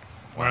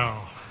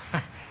 Well,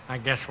 I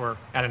guess we're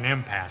at an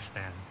impasse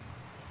then.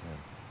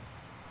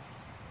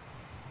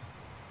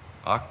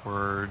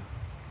 Awkward.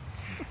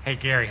 Hey,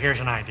 Gary, here's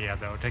an idea,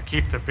 though. To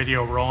keep the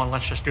video rolling,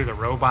 let's just do the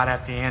robot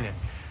at the end and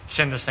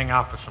send this thing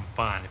off with some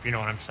fun, if you know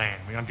what I'm saying.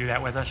 You want to do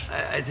that with us?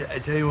 I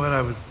tell you what,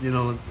 I was,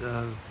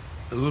 a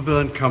little bit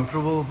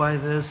uncomfortable by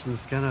this, and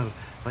it's kind of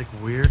like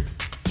weird.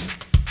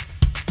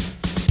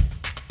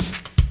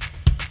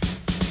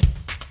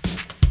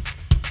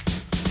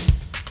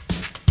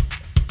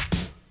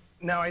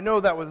 Now, I know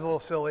that was a little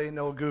silly and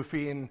a little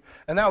goofy, and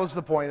that was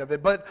the point of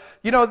it. But,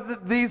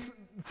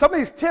 some of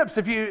these tips,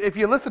 if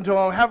you listen to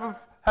them,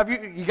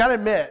 you got to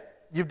admit,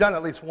 you've done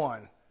at least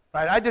one.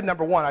 Right? I did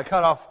number one. I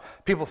cut off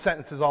people's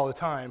sentences all the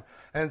time.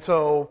 And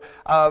so,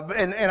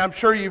 and I'm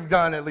sure you've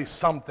done at least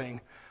something,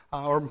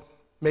 or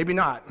maybe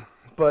not.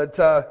 But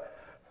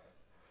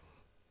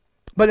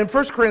in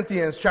 1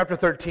 Corinthians chapter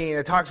 13,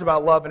 it talks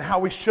about love and how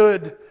we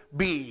should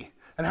be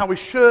and how we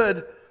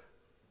should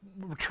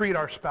treat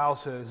our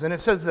spouses. And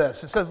it says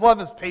this. It says, love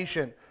is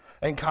patient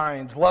and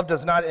kind. Love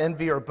does not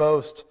envy or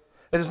boast.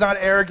 It is not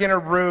arrogant or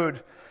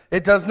rude.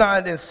 It does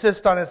not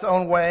insist on its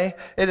own way.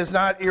 It is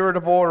not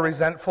irritable or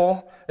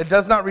resentful. It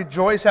does not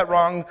rejoice at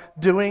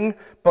wrongdoing,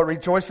 but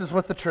rejoices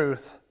with the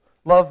truth.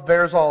 Love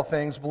bears all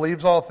things,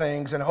 believes all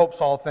things, and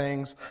hopes all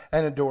things,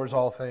 and endures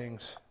all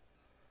things.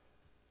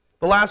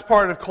 The last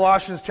part of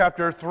Colossians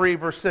chapter 3,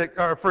 verse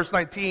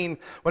 19,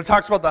 when it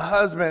talks about the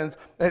husbands,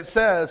 it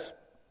says,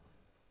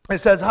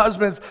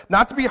 husbands,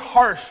 not to be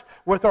harsh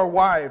with our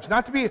wives,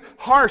 not to be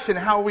harsh in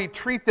how we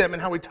treat them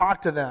and how we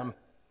talk to them.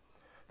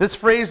 This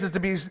phrase is to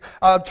be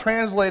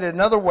translated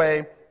another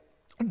way.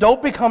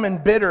 Don't become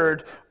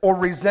embittered or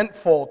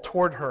resentful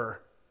toward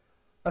her.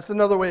 That's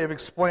another way of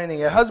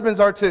explaining it. Husbands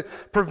are to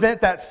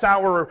prevent that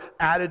sour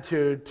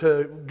attitude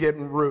to get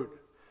root.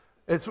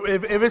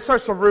 If it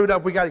starts to root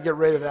up, we got to get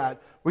rid of that.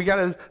 We got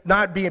to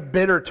not be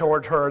bitter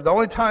toward her. The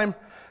only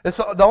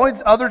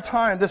other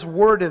time this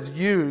word is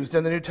used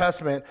in the New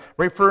Testament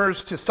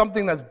refers to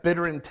something that's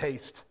bitter in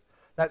taste,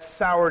 that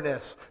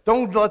sourness.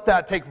 Don't let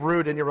that take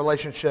root in your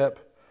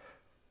relationship.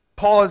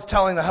 Paul is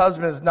telling the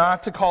husbands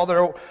not to call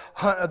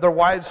their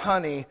wives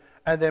honey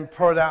and then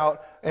pour it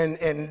out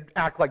and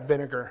act like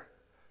vinegar.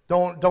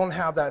 Don't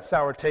have that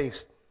sour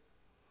taste.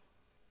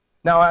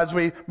 Now, as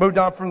we moved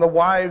on from the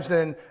wives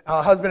and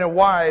husband and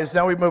wives,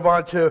 now we move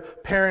on to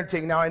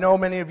parenting. Now, I know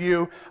many of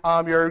you,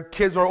 your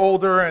kids are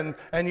older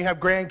and you have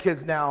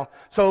grandkids now.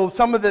 So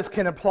some of this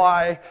can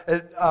apply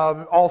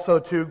also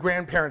to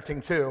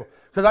grandparenting too.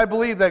 Because I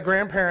believe that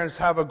grandparents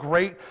have a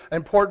great,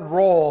 important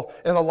role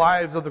in the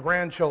lives of the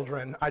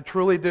grandchildren. I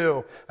truly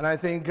do. And I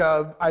think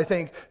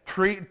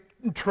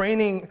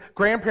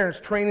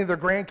grandparents training their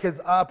grandkids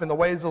up in the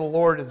ways of the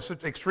Lord is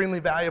extremely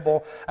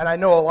valuable. And I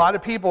know a lot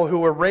of people who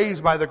were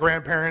raised by the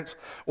grandparents,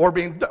 or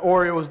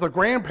it was the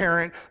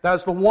grandparent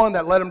that's the one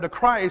that led them to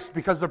Christ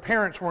because their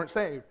parents weren't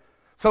saved.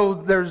 So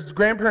there's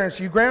grandparents.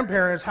 You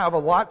grandparents have a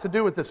lot to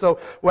do with this. So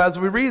as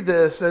we read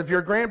this, if you're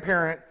a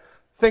grandparent,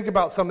 think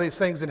about some of these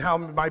things and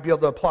how it might be able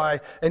to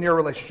apply in your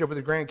relationship with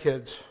your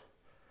grandkids.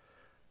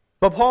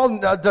 But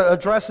Paul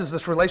addresses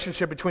this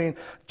relationship between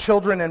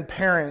children and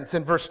parents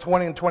in verse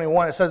 20 and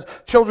 21. It says,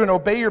 children,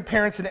 obey your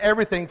parents in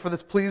everything, for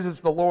this pleases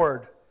the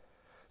Lord.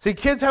 See,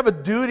 kids have a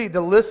duty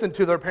to listen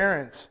to their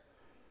parents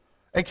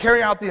and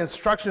carry out the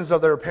instructions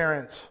of their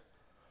parents.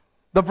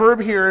 The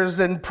verb here is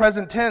in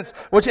present tense,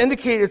 which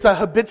indicates it's a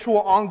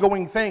habitual,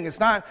 ongoing thing. It's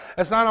not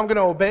I'm going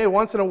to obey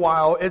once in a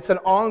while. It's an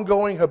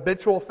ongoing,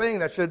 habitual thing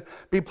that should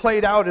be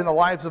played out in the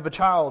lives of a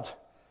child.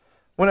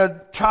 When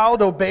a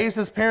child obeys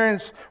his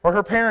parents or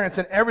her parents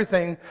in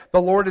everything,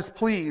 the Lord is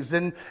pleased.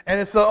 And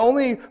it's the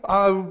only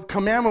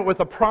commandment with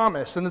a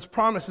promise. And this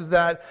promise is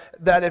that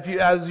if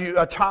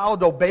a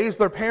child obeys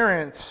their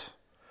parents,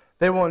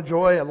 they will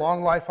enjoy a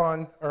long life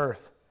on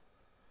earth.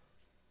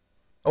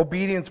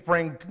 Obedience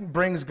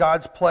brings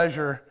God's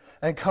pleasure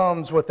and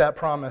comes with that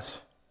promise.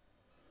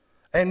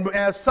 And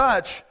as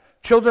such,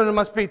 children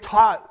must be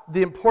taught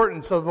the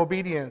importance of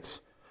obedience.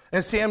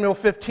 In 1 Samuel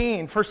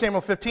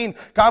 15,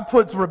 God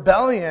puts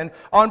rebellion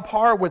on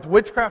par with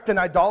witchcraft and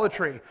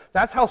idolatry.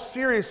 That's how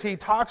serious he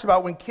talks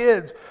about when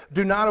kids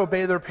do not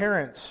obey their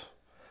parents.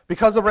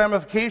 Because of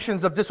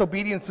ramifications of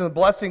disobedience and the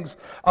blessings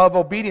of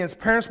obedience,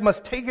 parents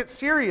must take it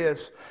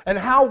serious in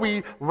how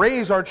we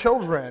raise our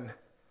children.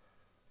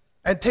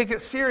 And take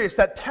it serious,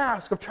 that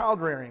task of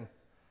child rearing.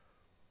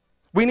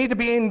 We need to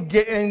be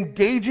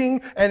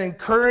engaging and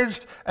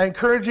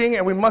encouraging,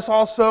 and we must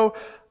also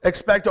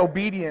expect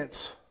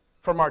obedience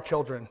from our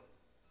children.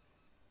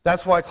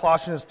 That's why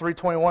Colossians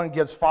 3:21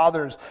 gives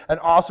fathers an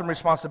awesome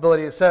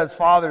responsibility. It says,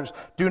 fathers,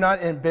 do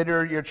not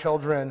embitter your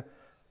children,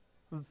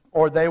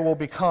 or they will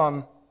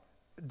become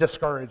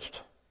discouraged.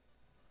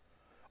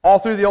 All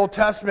through the Old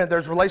Testament,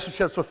 there's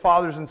relationships with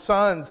fathers and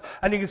sons,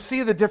 and you can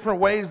see the different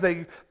ways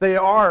they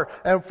are.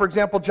 And for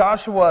example,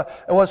 Joshua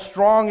was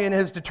strong in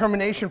his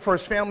determination for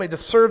his family to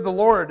serve the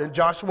Lord in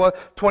Joshua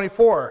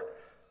 24.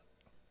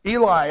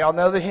 Eli, on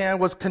the other hand,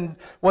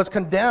 was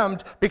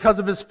condemned because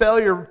of his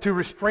failure to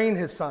restrain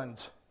his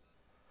sons.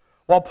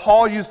 While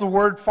Paul used the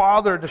word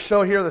father to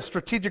show here the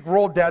strategic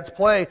role dads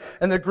play,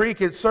 in the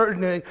Greek it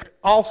certainly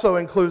also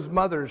includes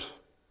mothers.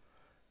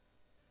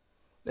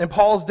 In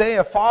Paul's day,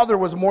 a father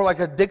was more like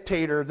a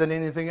dictator than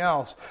anything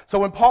else. So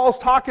when Paul's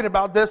talking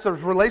about this,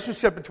 there's a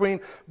relationship between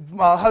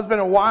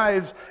husband and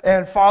wives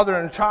and father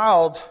and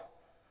child,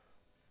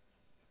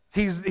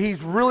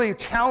 he's really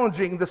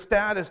challenging the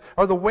status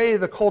or the way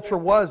the culture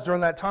was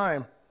during that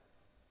time.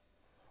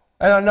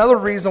 And another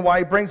reason why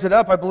he brings it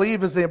up, I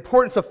believe, is the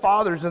importance of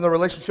fathers in the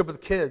relationship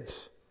with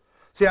kids.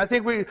 See, I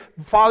think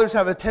fathers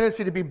have a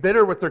tendency to be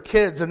bitter with their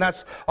kids, and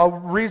that's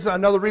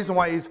another reason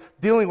why he's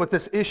dealing with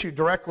this issue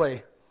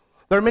directly.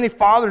 There are many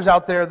fathers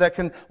out there that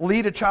can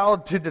lead a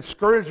child to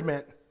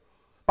discouragement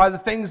by the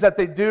things that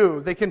they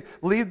do. They can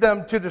lead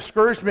them to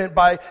discouragement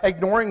by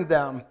ignoring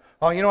them.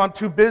 Oh, I'm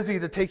too busy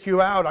to take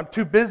you out. I'm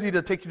too busy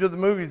to take you to the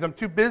movies. I'm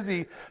too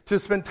busy to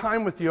spend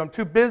time with you. I'm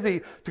too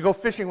busy to go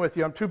fishing with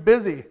you. I'm too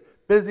busy.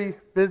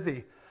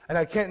 Busy.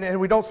 And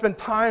we don't spend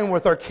time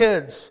with our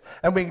kids,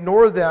 and we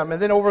ignore them.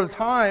 And then over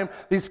time,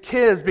 these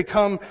kids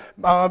become,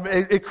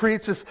 it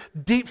creates this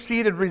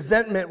deep-seated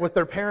resentment with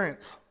their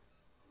parents.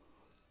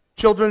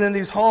 Children in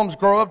these homes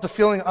grow up to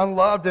feeling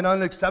unloved and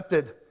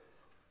unaccepted.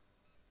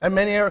 And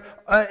many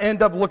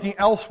end up looking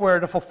elsewhere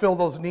to fulfill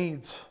those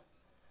needs.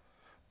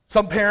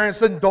 Some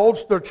parents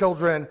indulge their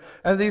children,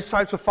 and these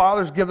types of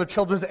fathers give their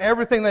children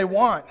everything they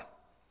want.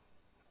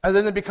 And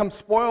then they become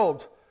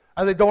spoiled.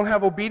 And they don't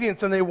have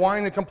obedience, and they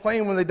whine and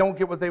complain when they don't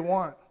get what they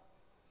want.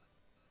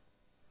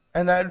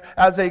 And then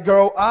as they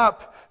grow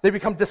up, they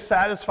become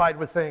dissatisfied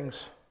with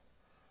things.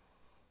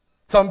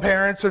 Some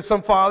parents or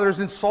some fathers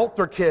insult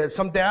their kids.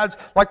 Some dads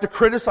like to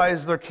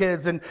criticize their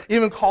kids and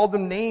even call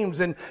them names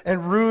and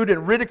rude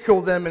and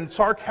ridicule them and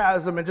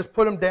sarcasm and just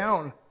put them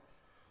down.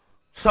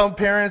 Some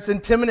parents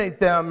intimidate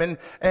them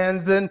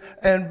and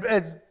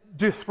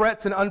do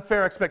threats and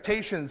unfair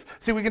expectations.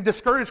 See, we can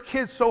discourage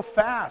kids so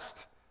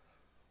fast.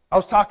 I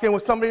was talking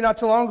with somebody not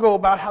too long ago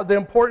about how the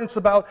importance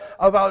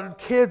about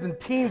kids and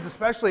teens,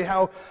 especially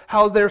how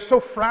they're so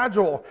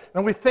fragile,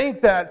 and we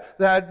think that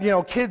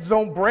kids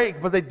don't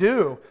break, but they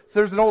do. So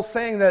there's an old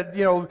saying that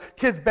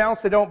kids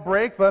bounce, they don't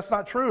break, but that's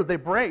not true. They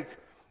break,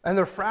 and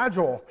they're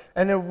fragile.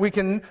 And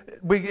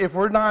if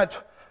we're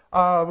not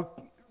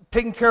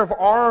taking care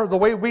of the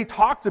way we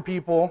talk to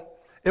people,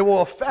 it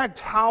will affect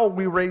how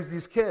we raise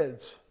these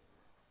kids.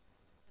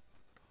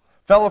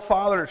 Fellow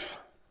fathers,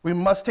 we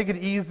must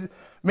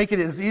make it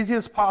as easy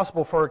as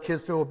possible for our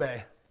kids to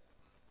obey.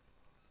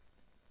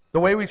 The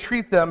way we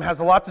treat them has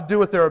a lot to do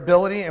with their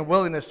ability and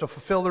willingness to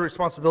fulfill their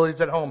responsibilities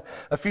at home.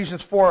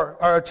 Ephesians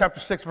 4, chapter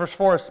 6, verse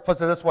 4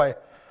 puts it this way: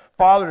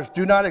 Fathers,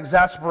 do not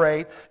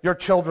exasperate your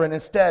children.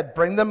 Instead,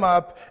 bring them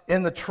up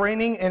in the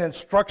training and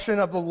instruction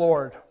of the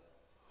Lord.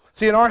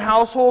 See, in our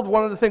household,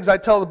 one of the things I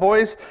tell the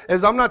boys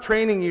is, I'm not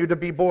training you to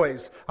be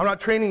boys. I'm not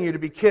training you to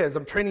be kids.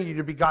 I'm training you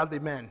to be godly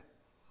men.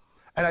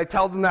 And I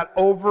tell them that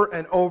over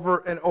and over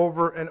and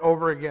over and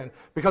over again,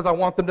 because I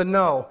want them to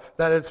know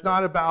that it's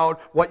not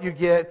about what you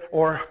get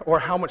or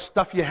how much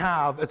stuff you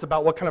have. It's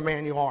about what kind of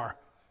man you are.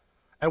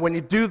 And when you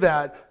do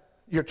that,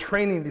 you're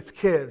training these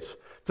kids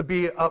to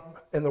be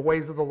up in the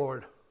ways of the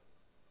Lord.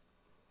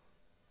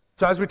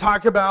 So as we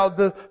talk about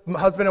the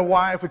husband and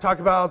wife, we talk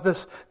about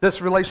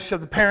this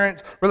relationship, the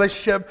parent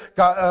relationship,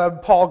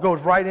 Paul goes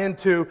right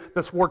into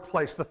this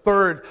workplace, the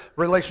third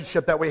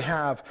relationship that we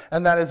have,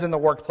 and that is in the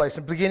workplace.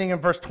 And beginning in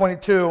verse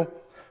 22,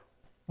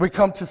 we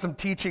come to some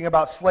teaching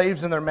about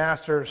slaves and their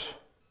masters.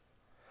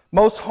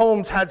 Most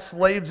homes had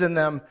slaves in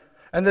them,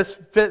 and this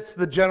fits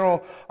the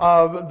general,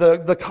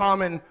 the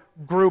common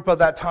group of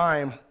that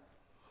time.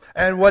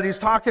 And what he's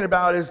talking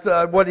about is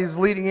what he's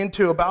leading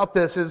into about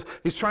this is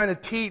he's trying to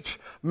teach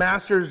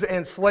masters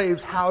and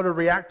slaves how to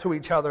react to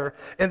each other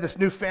in this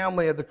new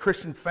family of the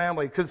Christian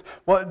family. Because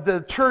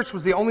the church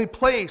was the only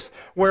place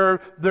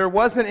where there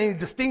wasn't any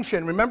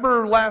distinction.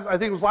 Remember, I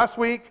think it was last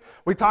week,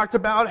 we talked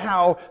about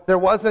how there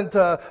wasn't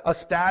a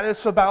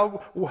status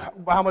about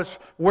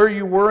where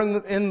you were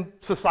in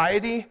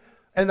society,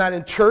 and that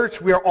in church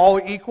we are all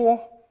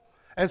equal.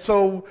 And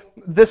so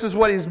this is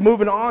what he's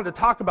moving on to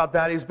talk about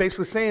that. He's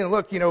basically saying,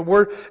 look,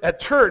 we're at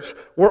church,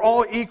 we're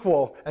all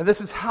equal, and this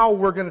is how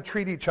we're going to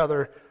treat each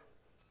other.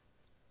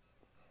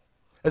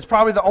 It's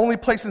probably the only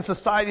place in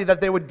society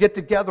that they would get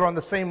together on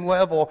the same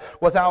level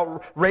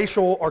without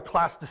racial or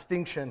class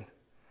distinction.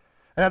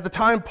 And at the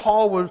time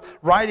Paul was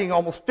writing,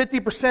 almost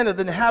 50% of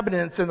the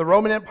inhabitants in the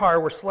Roman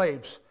Empire were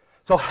slaves.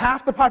 So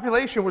half the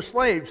population were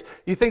slaves.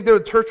 You think the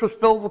church was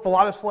filled with a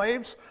lot of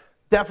slaves?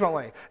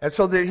 Definitely. And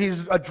so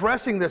he's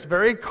addressing this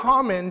very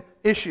common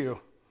issue.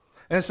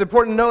 And it's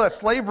important to know that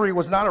slavery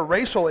was not a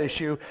racial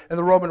issue in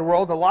the Roman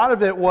world. A lot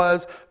of it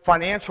was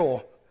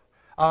financial,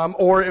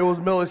 or it was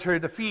military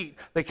defeat.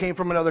 They came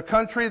from another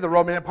country, the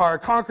Roman Empire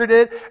conquered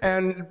it,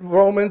 and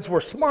Romans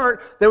were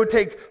smart. They would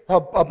take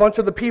a bunch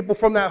of the people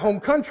from that home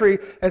country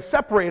and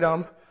separate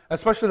them,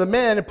 especially the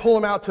men, and pull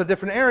them out to a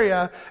different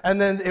area,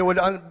 and then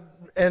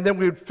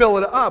we would fill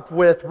it up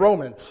with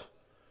Romans.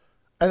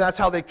 And that's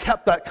how they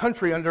kept that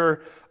country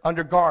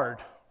under guard.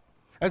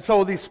 And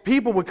so these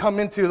people would come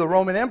into the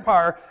Roman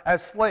Empire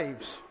as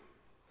slaves.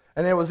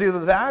 And it was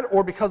either that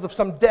or because of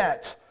some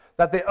debt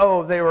that they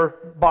owed, they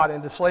were bought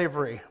into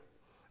slavery.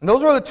 And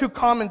those are the two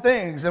common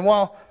things. And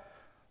while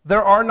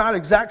there are not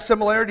exact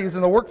similarities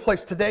in the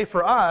workplace today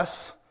for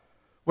us,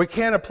 we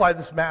can apply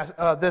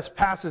this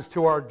passage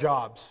to our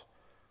jobs.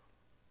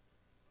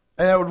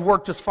 And that would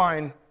work just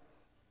fine.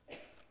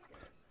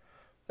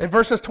 In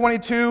verses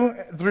 22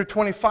 through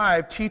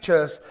 25 teach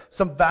us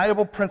some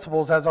valuable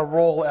principles as our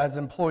role as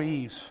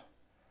employees.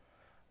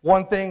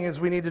 One thing is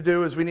we need to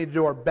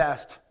do our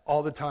best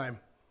all the time.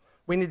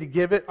 We need to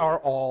give it our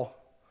all.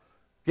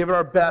 Give it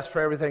our best for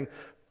everything.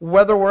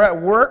 Whether we're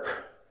at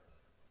work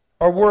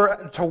or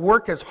we're to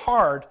work as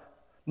hard,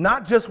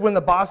 not just when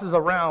the boss is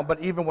around,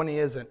 but even when he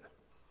isn't.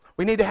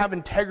 We need to have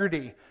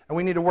integrity, and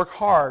we need to work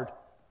hard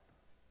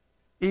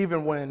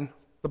even when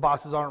the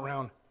bosses aren't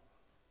around.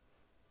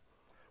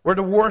 We're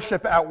to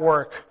worship at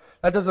work.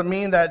 That doesn't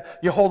mean that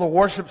you hold a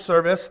worship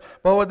service,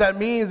 but what that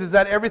means is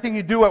that everything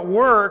you do at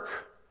work,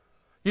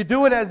 you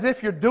do it as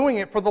if you're doing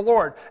it for the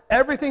Lord.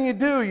 Everything you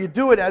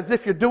do it as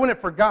if you're doing it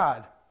for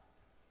God.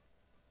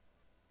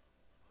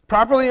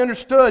 Properly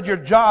understood, your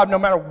job, no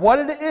matter what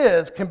it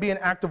is, can be an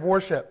act of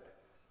worship.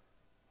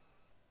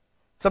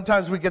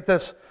 Sometimes we get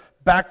this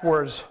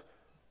backwards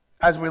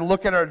as we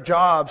look at our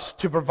jobs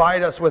to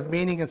provide us with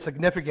meaning and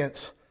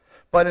significance.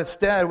 But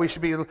instead, we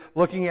should be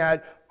looking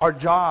at our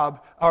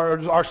job,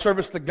 our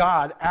service to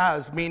God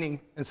as meaning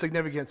and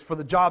significance for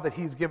the job that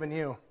He's given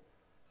you.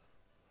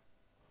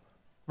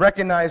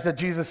 Recognize that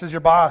Jesus is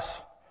your boss.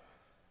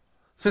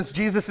 Since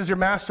Jesus is your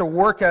master,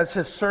 work as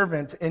His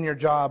servant in your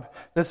job.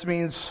 This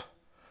means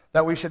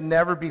that we should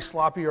never be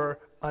sloppy or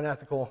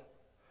unethical.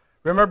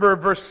 Remember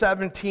verse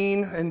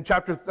 17 in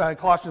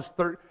Colossians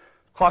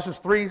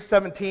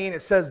 3:17,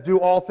 it says, "Do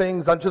all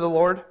things unto the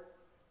Lord."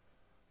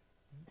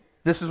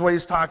 This is what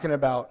he's talking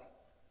about.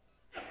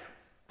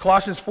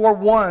 Colossians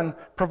 4:1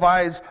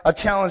 provides a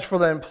challenge for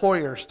the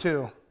employers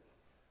too.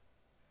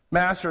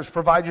 Masters,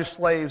 provide your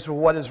slaves with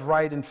what is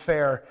right and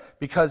fair,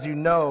 because you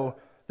know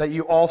that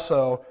you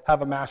also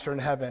have a master in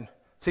heaven.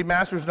 See,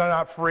 masters are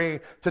not free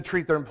to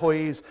treat their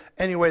employees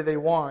any way they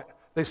want.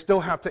 They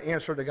still have to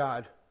answer to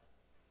God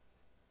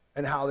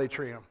and how they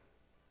treat them.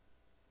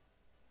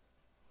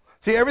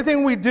 See,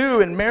 everything we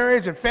do in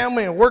marriage and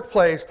family and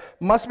workplace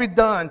must be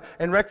done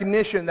in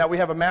recognition that we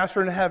have a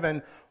master in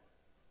heaven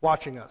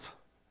watching us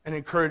and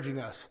encouraging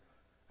us.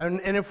 And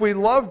if we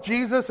love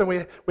Jesus and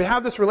we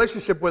have this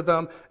relationship with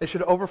Him, it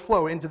should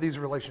overflow into these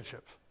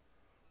relationships.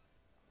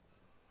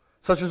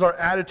 Such as our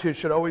attitude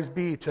should always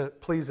be to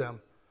please Him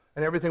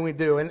in everything we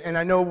do. And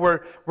I know we're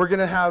going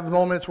to have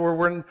moments where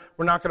we're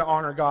not going to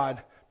honor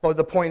God. But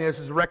the point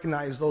is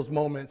recognize those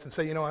moments and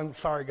say, I'm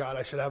sorry, God,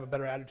 I should have a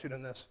better attitude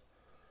in this.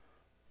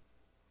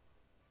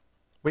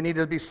 We need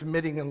to be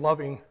submitting and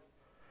loving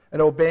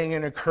and obeying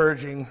and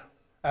encouraging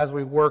as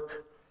we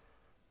work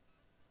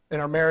in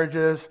our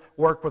marriages,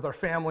 work with our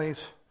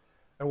families,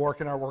 and work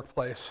in our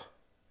workplace.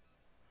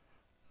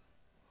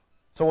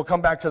 So we'll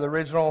come back to the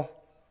original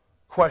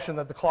question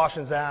that the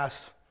Colossians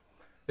asked.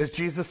 Is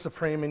Jesus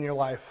supreme in your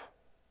life?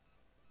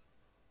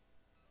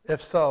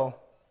 If so,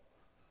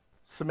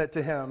 submit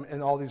to Him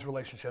in all these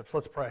relationships.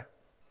 Let's pray.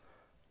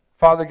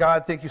 Father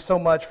God, thank you so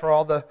much for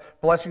all the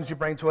blessings you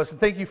bring to us. And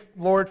thank you,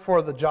 Lord,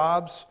 for the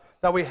jobs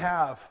that we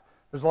have.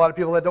 There's a lot of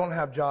people that don't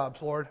have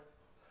jobs, Lord.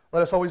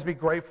 Let us always be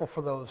grateful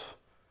for those.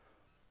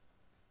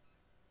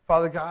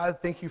 Father God,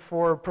 thank you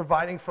for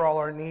providing for all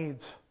our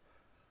needs.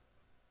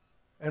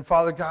 And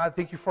Father God,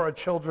 thank you for our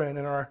children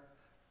and our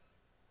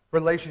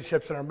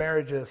relationships and our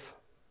marriages.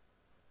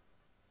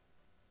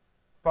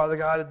 Father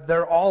God,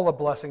 they're all a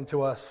blessing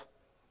to us.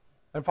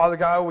 And Father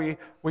God,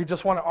 we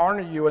just want to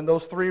honor you in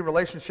those three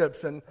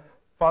relationships. And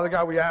Father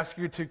God, we ask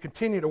you to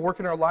continue to work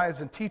in our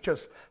lives and teach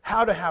us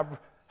how to have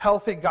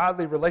healthy,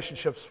 godly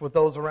relationships with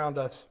those around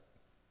us.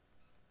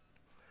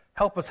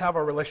 Help us have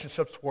our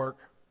relationships work.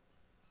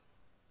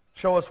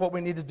 Show us what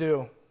we need to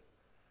do.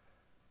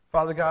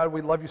 Father God,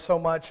 we love you so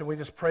much and we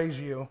just praise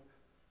you.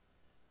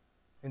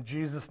 In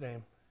Jesus'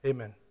 name,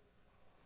 amen.